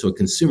outcomes, right? So a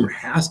consumer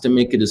has to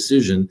make a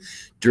decision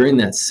during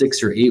that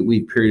 6 or 8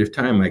 week period of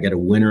time. I got to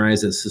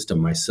winterize that system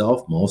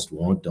myself. Most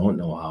won't, don't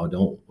know how,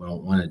 don't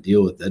want to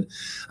deal with it.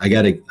 I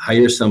got to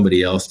hire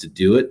somebody else to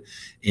do it.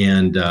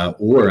 And,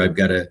 or I'm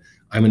going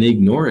to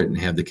ignore it and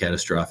have the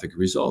catastrophic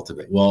result of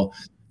it. Well,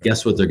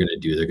 guess what they're going to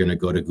do? They're going to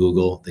go to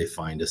Google. They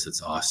find us.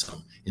 It's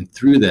awesome. And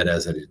through that,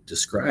 as I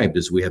described,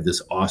 is we have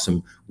this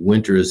awesome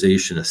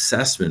winterization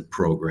assessment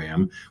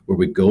program where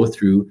we go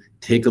through,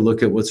 take a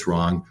look at what's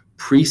wrong,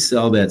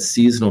 pre-sell that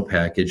seasonal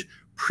package,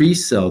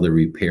 pre-sell the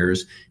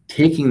repairs,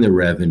 taking the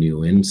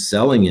revenue in,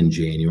 selling in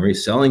January,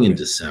 selling in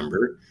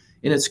December.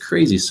 And it's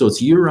crazy. So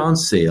it's year-round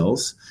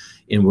sales.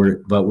 And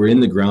we're in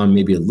the ground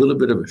maybe a little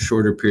bit of a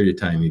shorter period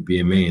of time. You'd be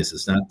amazed.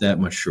 It's not that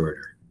much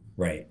shorter.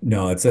 Right.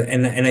 No,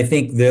 and I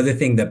think the other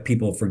thing that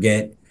people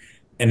forget,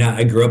 and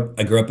I grew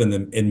up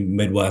in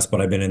Midwest,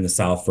 but I've been in the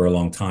South for a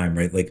long time,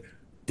 right? Like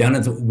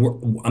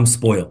I'm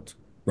spoiled,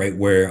 right?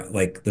 Where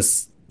like the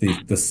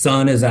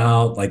sun is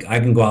out, like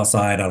I can go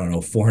outside, I don't know,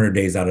 400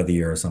 days out of the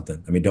year or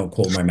something. I mean, don't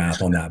quote my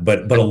math on that,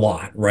 but a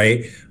lot,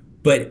 right?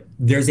 But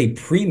there's a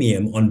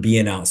premium on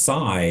being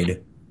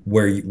outside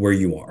where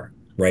you are,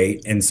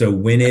 right? And so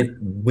when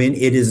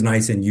it is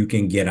nice and you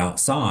can get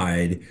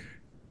outside,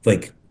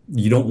 like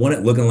you don't want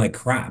it looking like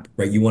crap,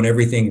 right? You want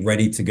everything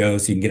ready to go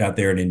so you can get out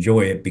there and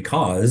enjoy it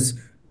because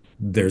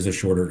there's a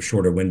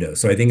shorter window.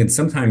 So I think in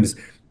sometimes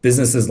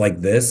businesses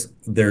like this,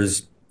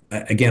 there's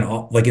again,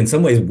 like in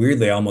some ways,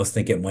 weirdly, I almost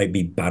think it might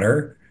be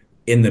better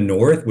in the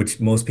north,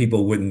 which most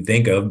people wouldn't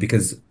think of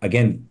because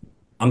again,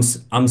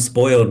 I'm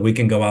spoiled. We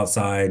can go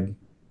outside,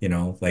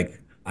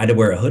 like I had to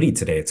wear a hoodie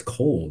today. It's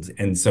cold.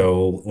 And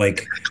so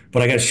like,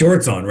 but I got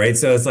shorts on, right?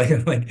 So it's like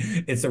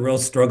it's a real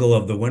struggle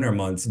of the winter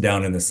months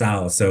down in the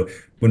South. So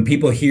when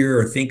people hear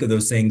or think of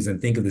those things and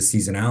think of the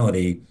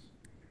seasonality,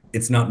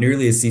 it's not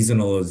nearly as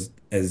seasonal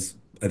as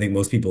I think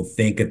most people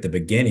think at the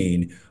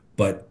beginning,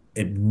 but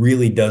it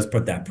really does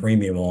put that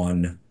premium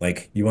on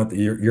like you want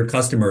your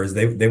customers,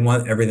 they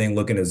want everything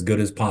looking as good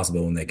as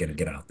possible when they can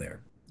get out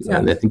there. Yeah,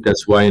 and I think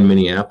that's why in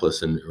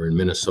Minneapolis or in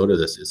Minnesota,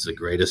 it's the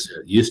greatest,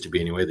 it used to be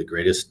anyway, the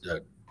greatest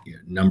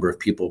number of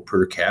people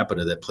per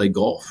capita that play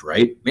golf,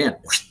 right? Man,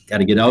 got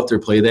to get out there,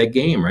 play that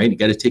game, right? You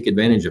got to take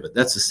advantage of it.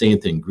 That's the same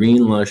thing.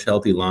 Green, lush,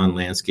 healthy lawn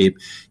landscape,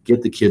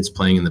 get the kids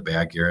playing in the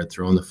backyard,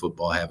 throwing the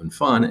football, having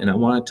fun. And I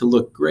want it to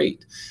look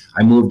great.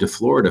 I moved to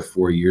Florida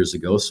 4 years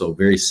ago, so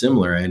very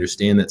similar. I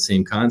understand that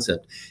same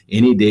concept.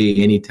 Any day,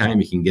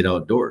 anytime you can get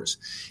outdoors.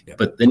 Yeah.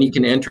 But then you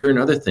can enter in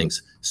other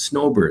things.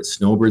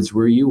 Snowbirds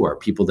where you are,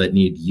 people that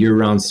need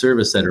year-round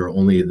service that are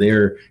only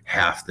there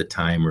half the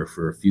time or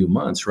for a few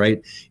months,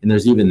 right? And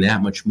there's even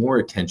that much more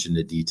attention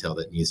to detail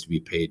that needs to be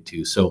paid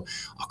to. So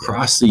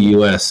across the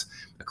U.S.,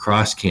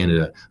 across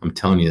Canada, I'm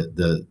telling you,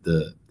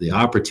 the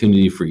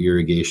opportunity for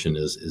irrigation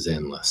is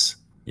endless.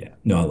 Yeah,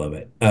 no, I love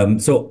it.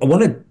 So I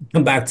want to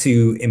come back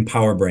to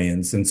Empower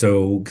Brands. And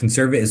so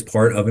Conserva is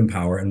part of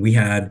Empower. And we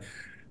had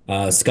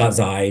Scott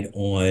Zide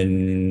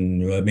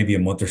on maybe a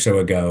month or so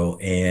ago.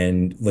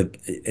 And like,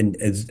 and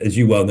as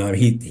you well know,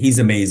 he's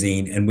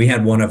amazing. And we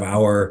had one of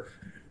our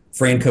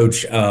Fran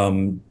Coach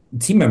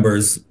team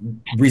members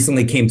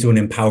recently came to an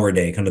Empower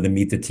Day, kind of the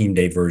Meet the Team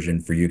Day version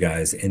for you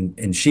guys.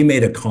 And she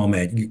made a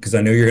comment because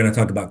I know you're going to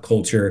talk about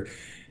culture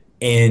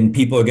and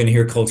people are going to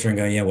hear culture and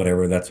go, yeah,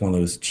 whatever. That's one of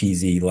those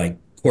cheesy, like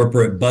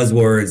corporate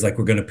buzzwords, like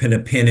we're going to pin a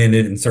pin in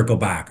it and circle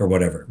back or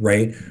whatever,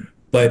 right?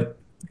 But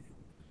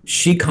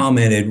she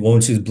commented, well,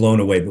 she was blown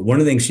away. But one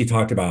of the things she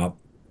talked about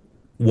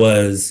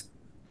was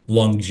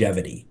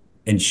longevity.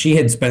 And she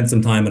had spent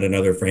some time at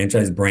another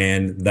franchise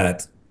brand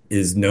that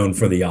is known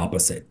for the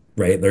opposite,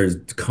 right? There's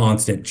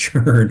constant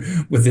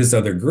churn with this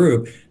other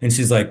group. And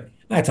she's like,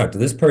 I talked to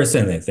this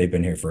person, if they've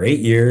been here for 8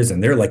 years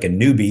and they're like a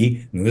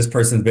newbie, and this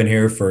person's been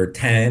here for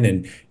 10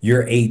 and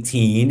you're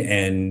 18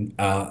 and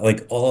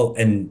like all,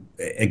 and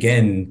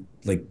again,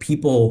 like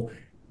people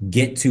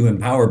get to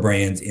empower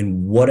brands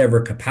in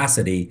whatever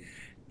capacity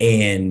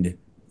and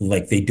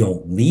like they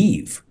don't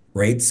leave,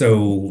 right?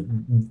 So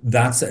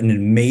that's an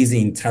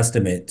amazing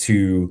testament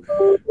to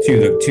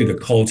the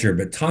culture.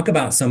 But talk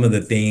about some of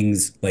the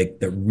things like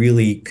that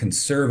really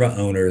Conserva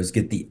owners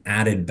get the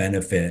added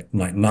benefit,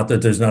 like not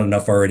that there's not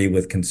enough already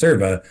with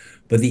Conserva,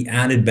 but the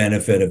added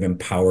benefit of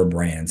Empower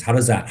Brands. How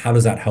does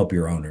that help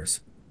your owners?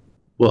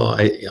 Well,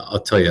 I'll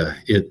tell you,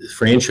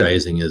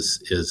 franchising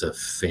is a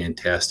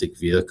fantastic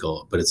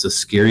vehicle, but it's a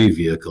scary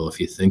vehicle if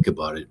you think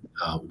about it.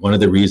 One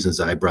of the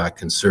reasons I brought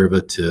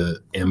Conserva to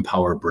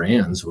Empower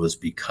Brands was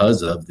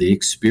because of the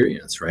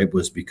experience, right?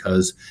 Was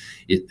because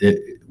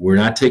we're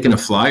not taking a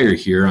flyer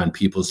here on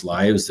people's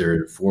lives,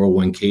 their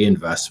 401k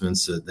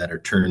investments that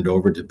are turned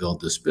over to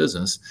build this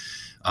business.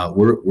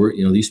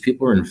 These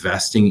people are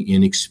investing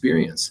in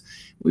experience.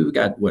 We've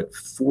got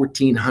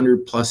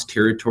 1,400 plus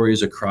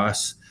territories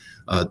across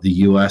the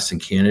U.S.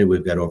 and Canada.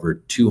 We've got over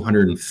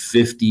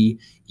 250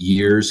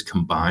 years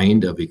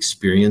combined of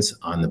experience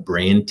on the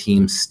brand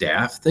team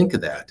staff. Think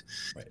of that.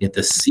 Right. At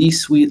the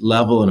C-suite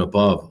level and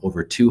above,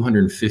 over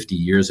 250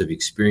 years of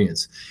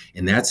experience.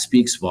 And that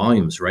speaks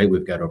volumes, right?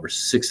 We've got over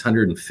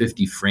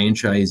 650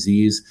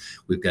 franchisees.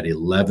 We've got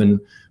 11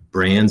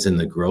 brands in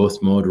the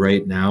growth mode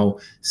right now.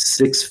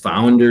 6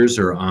 founders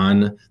are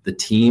on the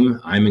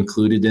team. I'm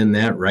included in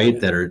that,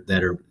 right?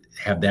 That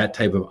have that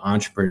type of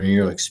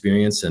entrepreneurial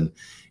experience and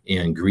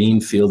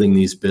greenfielding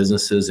these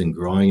businesses and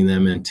growing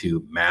them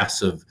into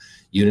massive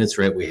units,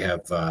 right? We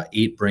have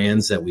 8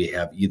 brands that we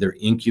have either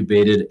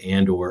incubated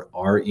and or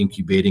are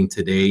incubating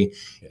today,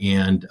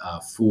 and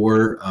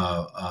 4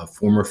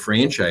 former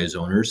franchise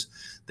owners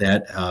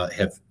that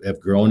have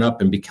grown up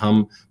and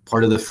become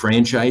part of the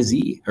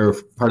franchisee or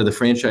part of the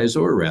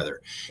franchisor rather.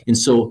 And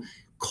so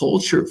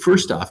culture,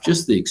 first off,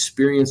 just the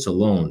experience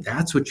alone,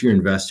 that's what you're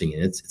investing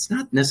in. It's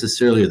not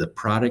necessarily the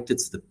product,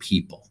 it's the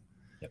people.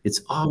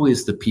 It's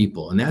always the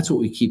people. And that's what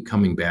we keep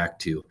coming back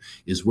to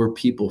is we're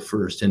people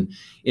first. And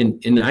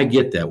I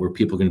get that where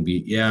people are going to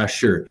be, yeah,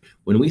 sure.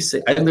 When we say,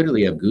 I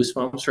literally have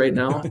goosebumps right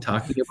now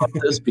talking about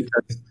this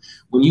because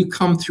when you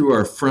come through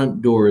our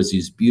front doors,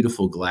 these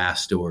beautiful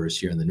glass doors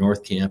here in the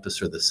North Campus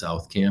or the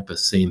South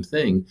Campus, same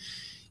thing,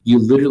 you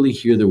literally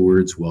hear the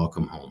words,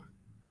 welcome home.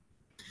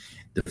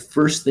 The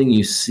first thing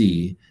you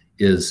see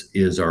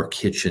is our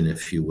kitchen,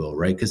 if you will,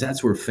 right? Because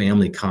that's where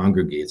family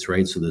congregates,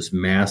 right? So this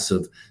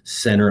massive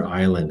center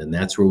island, and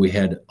that's where we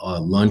had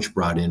lunch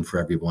brought in for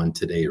everyone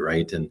today,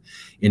 right? And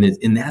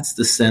that's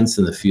the sense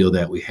and the feel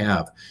that we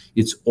have.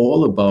 It's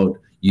all about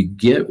you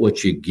get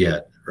what you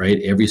get,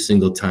 right? Every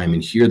single time.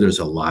 And here there's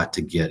a lot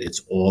to get.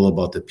 It's all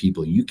about the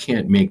people. You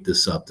can't make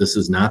this up. This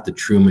is not the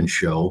Truman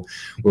Show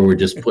where we're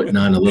just putting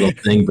on a little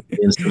thing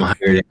in some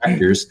hired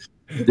actors.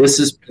 This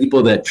is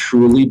people that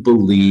truly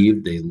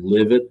believe, they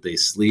live it, they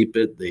sleep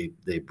it,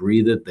 they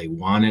breathe it, they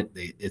want it.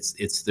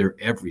 It's their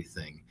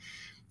everything.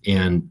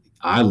 And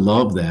I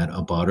love that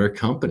about our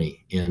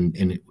company. And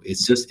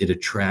it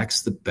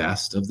attracts the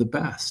best of the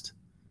best.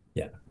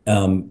 Yeah.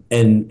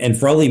 And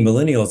for all the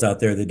millennials out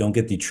there that don't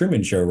get the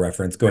Truman Show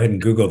reference, go ahead and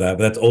Google that.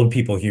 But that's old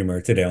people humor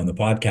today on the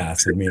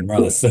podcast with me and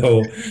Marla.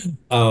 So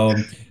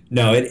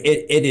no, it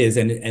is.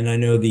 And I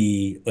know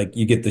like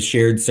you get the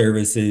shared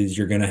services,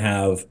 you're gonna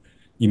have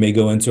you may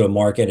go into a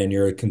market and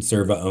you're a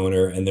Conserva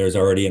owner and there's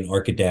already an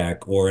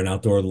architect or an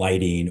outdoor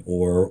lighting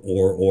or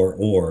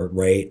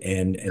right.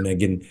 And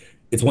again,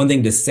 it's one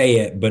thing to say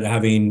it, but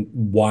having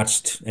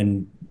watched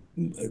and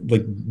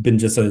like been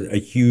just a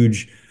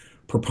huge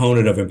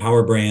proponent of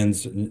Empower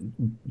Brands,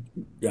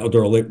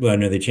 outdoor, I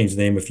know they changed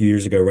the name a few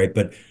years ago, right?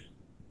 But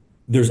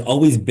there's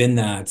always been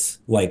that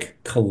like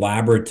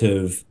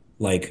collaborative,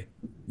 like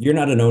you're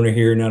not an owner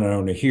here, you're not an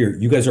owner here.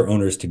 You guys are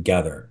owners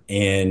together.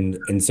 And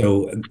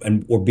so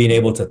and or being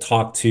able to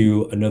talk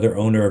to another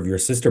owner of your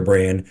sister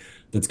brand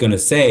that's gonna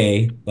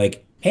say,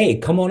 like, hey,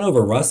 come on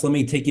over, Russ. Let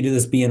me take you to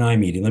this BNI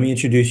meeting. Let me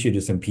introduce you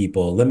to some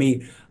people. Let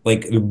me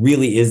like it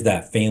really is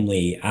that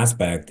family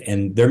aspect.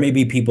 And there may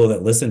be people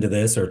that listen to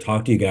this or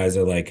talk to you guys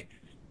are like,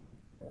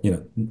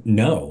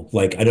 no,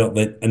 like I don't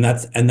let, and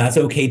that's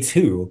okay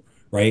too,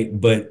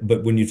 right? But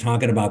when you're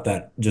talking about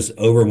that just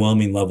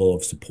overwhelming level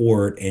of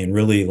support and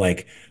really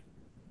like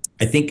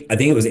I think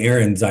it was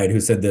Aaron Zaid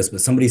who said this,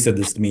 but somebody said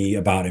this to me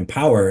about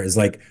Empower is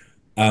like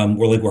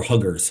we're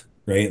huggers,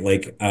 right?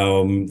 Like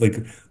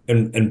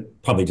and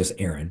probably just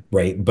Aaron,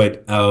 right?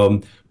 But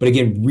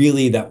again,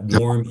 really that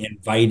warm,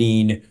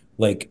 inviting,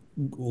 like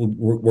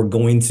we're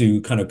going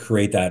to kind of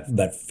create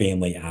that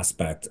family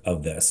aspect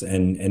of this.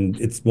 And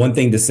it's one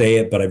thing to say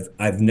it, but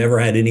I've never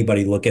had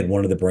anybody look at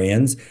one of the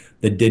brands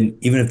that didn't,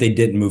 even if they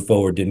didn't move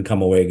forward, didn't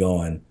come away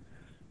going,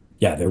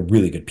 yeah, they're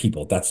really good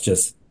people. That's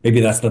just maybe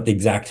that's not the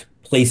exact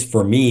place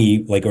for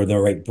me, like or the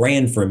right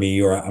brand for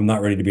me, or I'm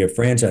not ready to be a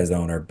franchise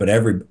owner. But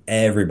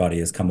everybody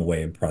has come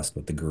away impressed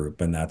with the group,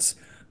 and that's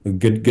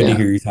good to Yeah.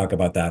 hear you talk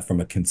about that from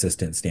a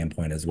consistent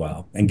standpoint as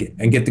well, and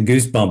get the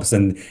goosebumps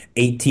and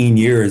 18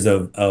 years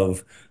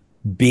of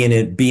being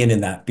in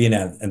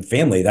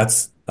family.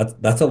 That's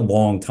a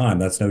long time.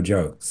 That's no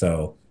joke.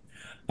 So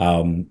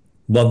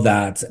love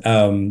that.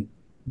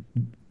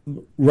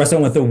 Russ, I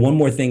want to throw one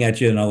more thing at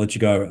you, and I'll let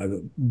you go.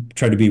 I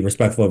try to be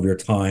respectful of your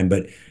time,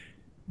 but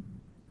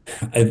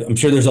I'm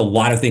sure there's a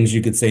lot of things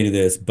you could say to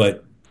this.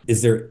 But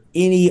is there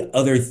any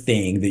other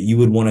thing that you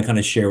would want to kind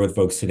of share with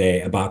folks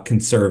today about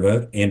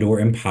Conserva and or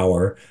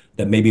Empower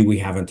that maybe we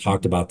haven't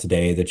talked about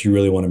today that you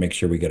really want to make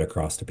sure we get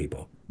across to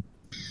people?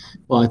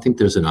 Well, I think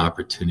there's an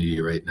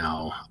opportunity right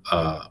now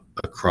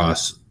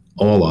across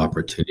all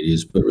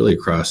opportunities, but really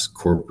across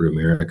corporate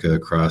America,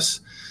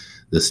 across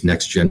this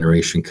next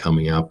generation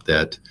coming up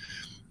that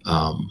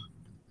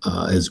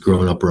has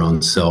grown up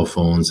around cell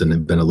phones and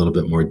have been a little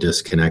bit more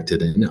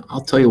disconnected. And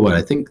I'll tell you what,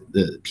 I think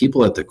the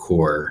people at the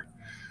core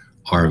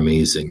are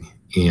amazing.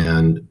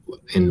 And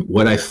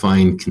what I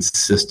find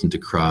consistent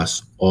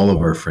across all of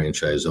our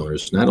franchise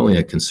owners, not only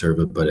at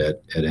Conserva, but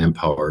at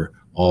Empower,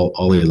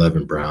 all the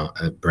 11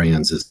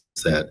 brands, is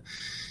that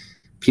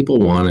people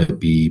want to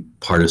be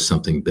part of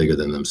something bigger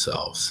than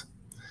themselves.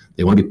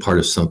 They want to be part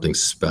of something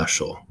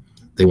special.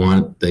 They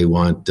want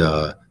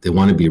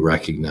to be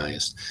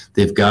recognized.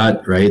 They've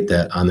got right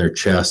that on their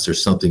chest or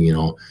something,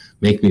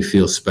 make me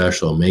feel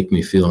special, make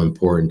me feel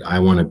important. I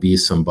want to be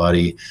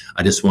somebody.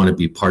 I just want to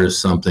be part of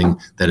something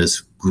that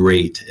is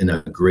great and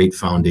a great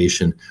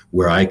foundation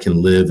where I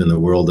can live in the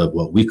world of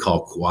what we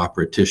call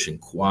cooperation,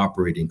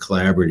 cooperating,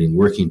 collaborating,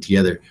 working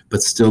together,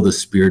 but still the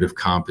spirit of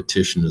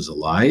competition is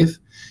alive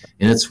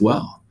and it's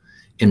well.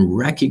 And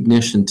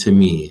recognition to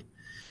me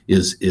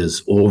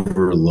is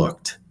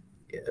overlooked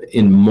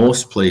in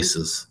most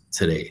places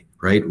today,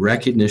 right?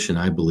 Recognition,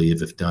 I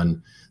believe, if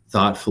done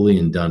thoughtfully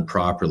and done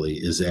properly,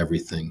 is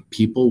everything.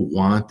 People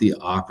want the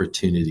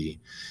opportunity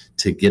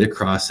to get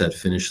across that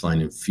finish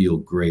line and feel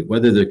great,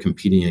 whether they're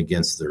competing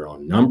against their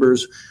own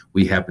numbers.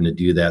 We happen to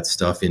do that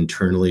stuff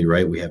internally,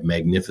 right? We have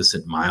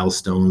magnificent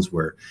milestones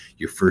where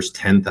your first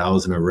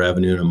 10,000 of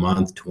revenue in a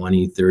month,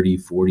 20, 30,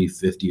 40,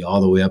 50,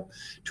 all the way up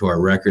to our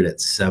record at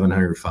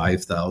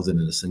 705,000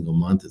 in a single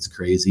month. It's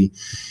crazy.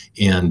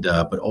 And,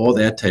 but all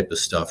that type of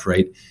stuff,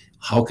 right?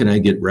 How can I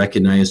get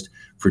recognized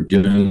for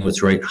doing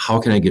what's right? How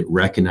can I get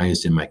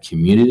recognized in my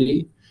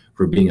community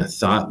for being a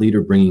thought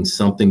leader, bringing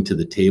something to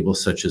the table,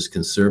 such as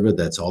Conserva,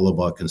 that's all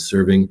about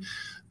conserving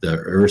the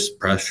Earth's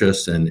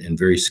precious and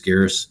very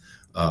scarce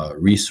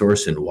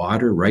resource in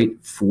water, right?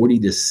 40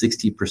 to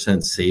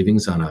 60%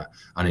 savings on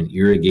an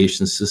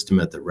irrigation system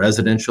at the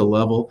residential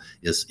level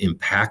is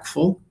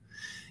impactful.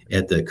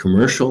 At the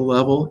commercial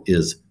level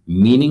is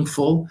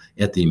meaningful.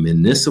 At the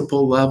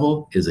municipal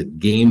level is a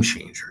game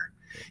changer.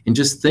 And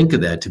just think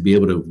of that, to be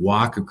able to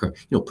walk across,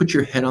 put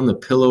your head on the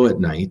pillow at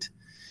night,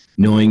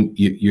 knowing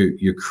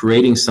you're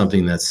creating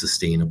something that's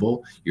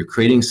sustainable. You're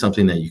creating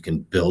something that you can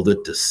build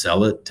it, to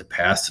sell it, to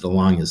pass it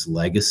along as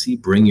legacy,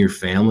 bring your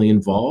family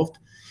involved.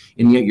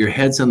 And yet your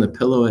head's on the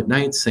pillow at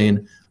night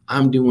saying,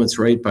 I'm doing what's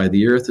right by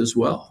the earth as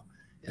well.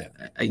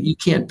 You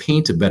can't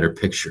paint a better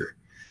picture.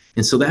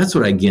 And so that's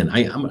what, again,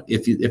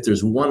 if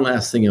there's one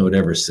last thing I would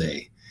ever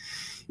say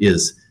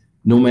is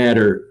no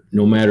matter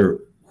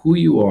who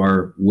you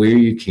are, where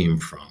you came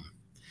from,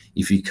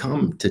 if you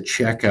come to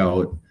check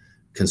out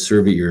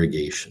Conserva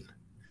Irrigation,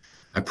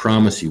 I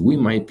promise you, we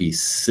might be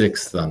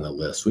 6th on the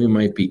list. We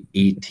might be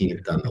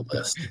 18th on the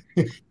list.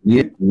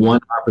 You get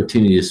one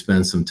opportunity to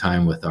spend some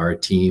time with our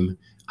team,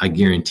 I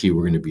guarantee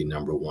we're going to be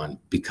number one,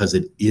 because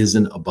it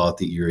isn't about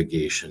the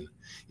irrigation.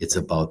 It's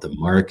about the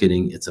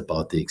marketing. It's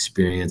about the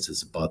experience.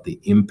 It's about the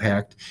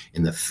impact,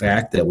 and the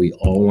fact that we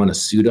all want to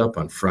suit up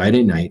on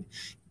Friday night,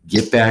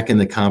 get back in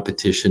the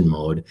competition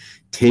mode,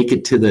 take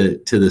it to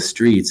the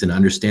streets, and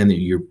understand that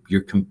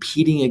you're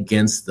competing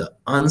against the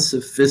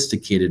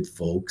unsophisticated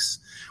folks,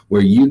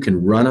 where you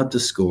can run up the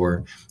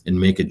score and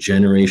make a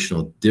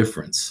generational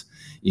difference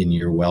in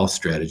your wealth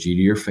strategy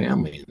to your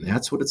family. And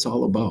that's what it's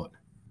all about.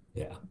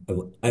 Yeah,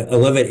 I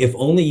love it. If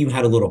only you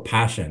had a little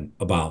passion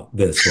about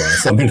this,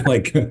 Russ. I mean,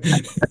 like,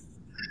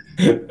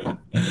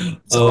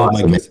 It's oh my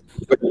awesome, man.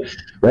 goodness.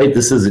 Right?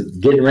 This is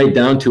getting right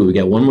down to it. We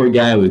got one more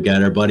guy. We've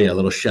got our buddy, a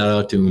little shout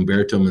out to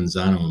Umberto and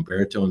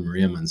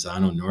Maria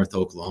Manzano, North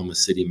Oklahoma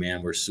City,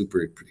 man. We're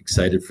super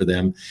excited for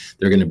them.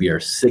 They're going to be our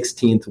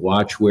 16th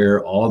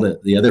watchware. All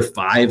the other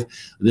 5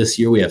 this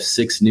year, we have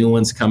 6 new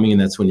ones coming, and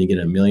that's when you get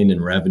 $1 million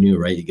in revenue,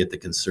 right? You get the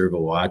Conserva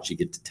watch. You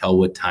get to tell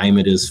what time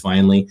it is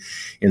finally.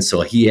 And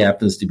so he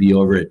happens to be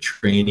over at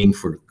training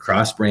for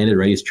cross-branded,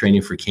 right? He's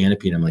training for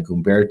Canopy. And I'm like,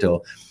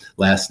 Umberto,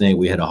 last night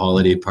we had a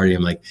holiday party.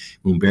 I'm like,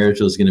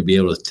 Umberto is going to be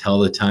able to tell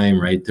the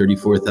time, right?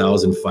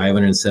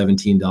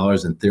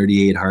 $34,517 and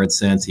 38 hard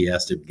cents. He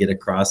has to get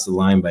across the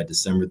line by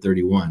December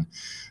 31.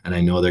 And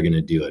I know they're going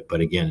to do it.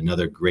 But again,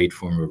 another great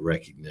form of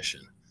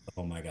recognition.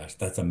 Oh my gosh,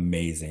 that's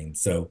amazing.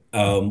 So,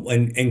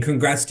 and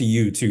congrats to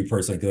you too,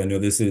 personally, because I know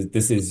this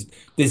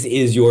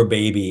is your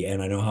baby,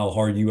 and I know how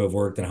hard you have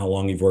worked and how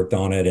long you've worked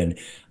on it, and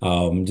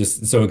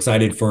just so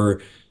excited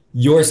for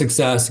your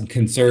success and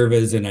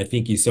Conserva's, and I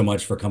thank you so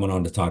much for coming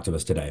on to talk to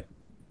us today.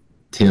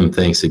 Tim,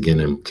 thanks again,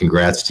 and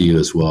congrats to you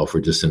as well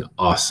for just an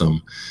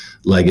awesome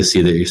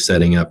legacy that you're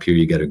setting up here.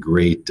 You got a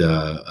great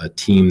a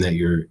team that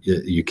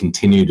you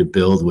continue to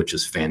build, which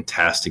is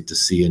fantastic to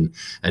see. And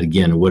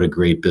again, what a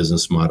great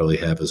business model you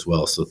have as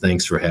well. So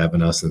thanks for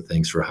having us, and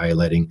thanks for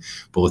highlighting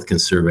both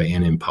Conserva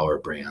and Empower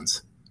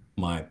brands.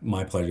 My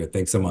pleasure.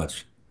 Thanks so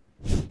much.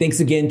 Thanks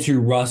again to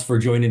Russ for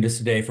joining us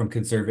today from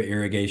Conserva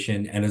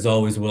Irrigation. And as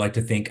always, we'd like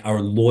to thank our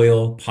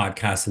loyal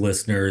podcast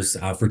listeners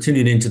for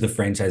tuning into the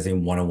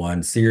Franchising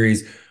 101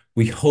 series.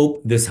 We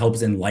hope this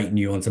helps enlighten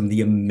you on some of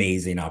the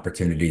amazing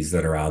opportunities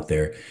that are out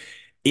there.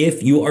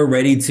 If you are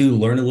ready to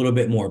learn a little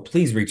bit more,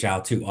 please reach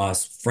out to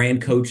us,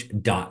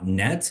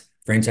 francoach.net,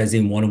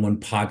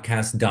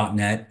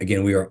 franchising101podcast.net.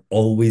 Again, we are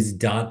always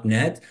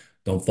 .net.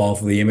 Don't fall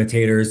for the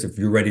imitators. If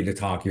you're ready to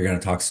talk, you're going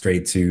to talk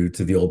straight to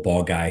the old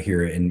ball guy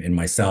here in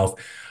myself.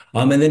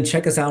 And then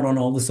check us out on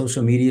all the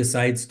social media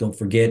sites. Don't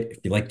forget, if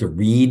you like to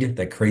read,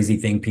 that crazy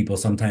thing people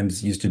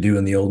sometimes used to do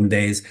in the olden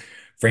days,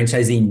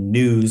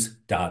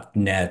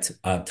 franchisingnews.net.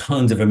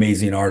 Tons of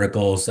amazing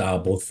articles,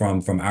 both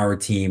from our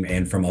team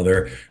and from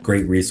other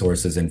great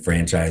resources in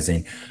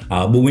franchising.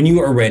 But when you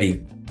are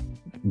ready,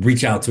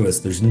 reach out to us.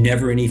 There's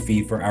never any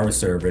fee for our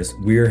service.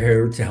 We're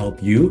here to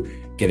help you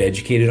get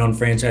educated on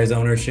franchise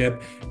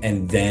ownership,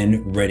 and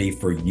then ready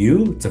for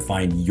you to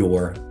find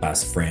your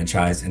best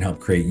franchise and help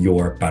create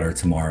your better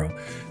tomorrow.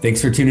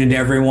 Thanks for tuning in,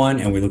 everyone,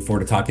 and we look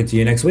forward to talking to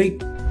you next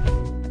week.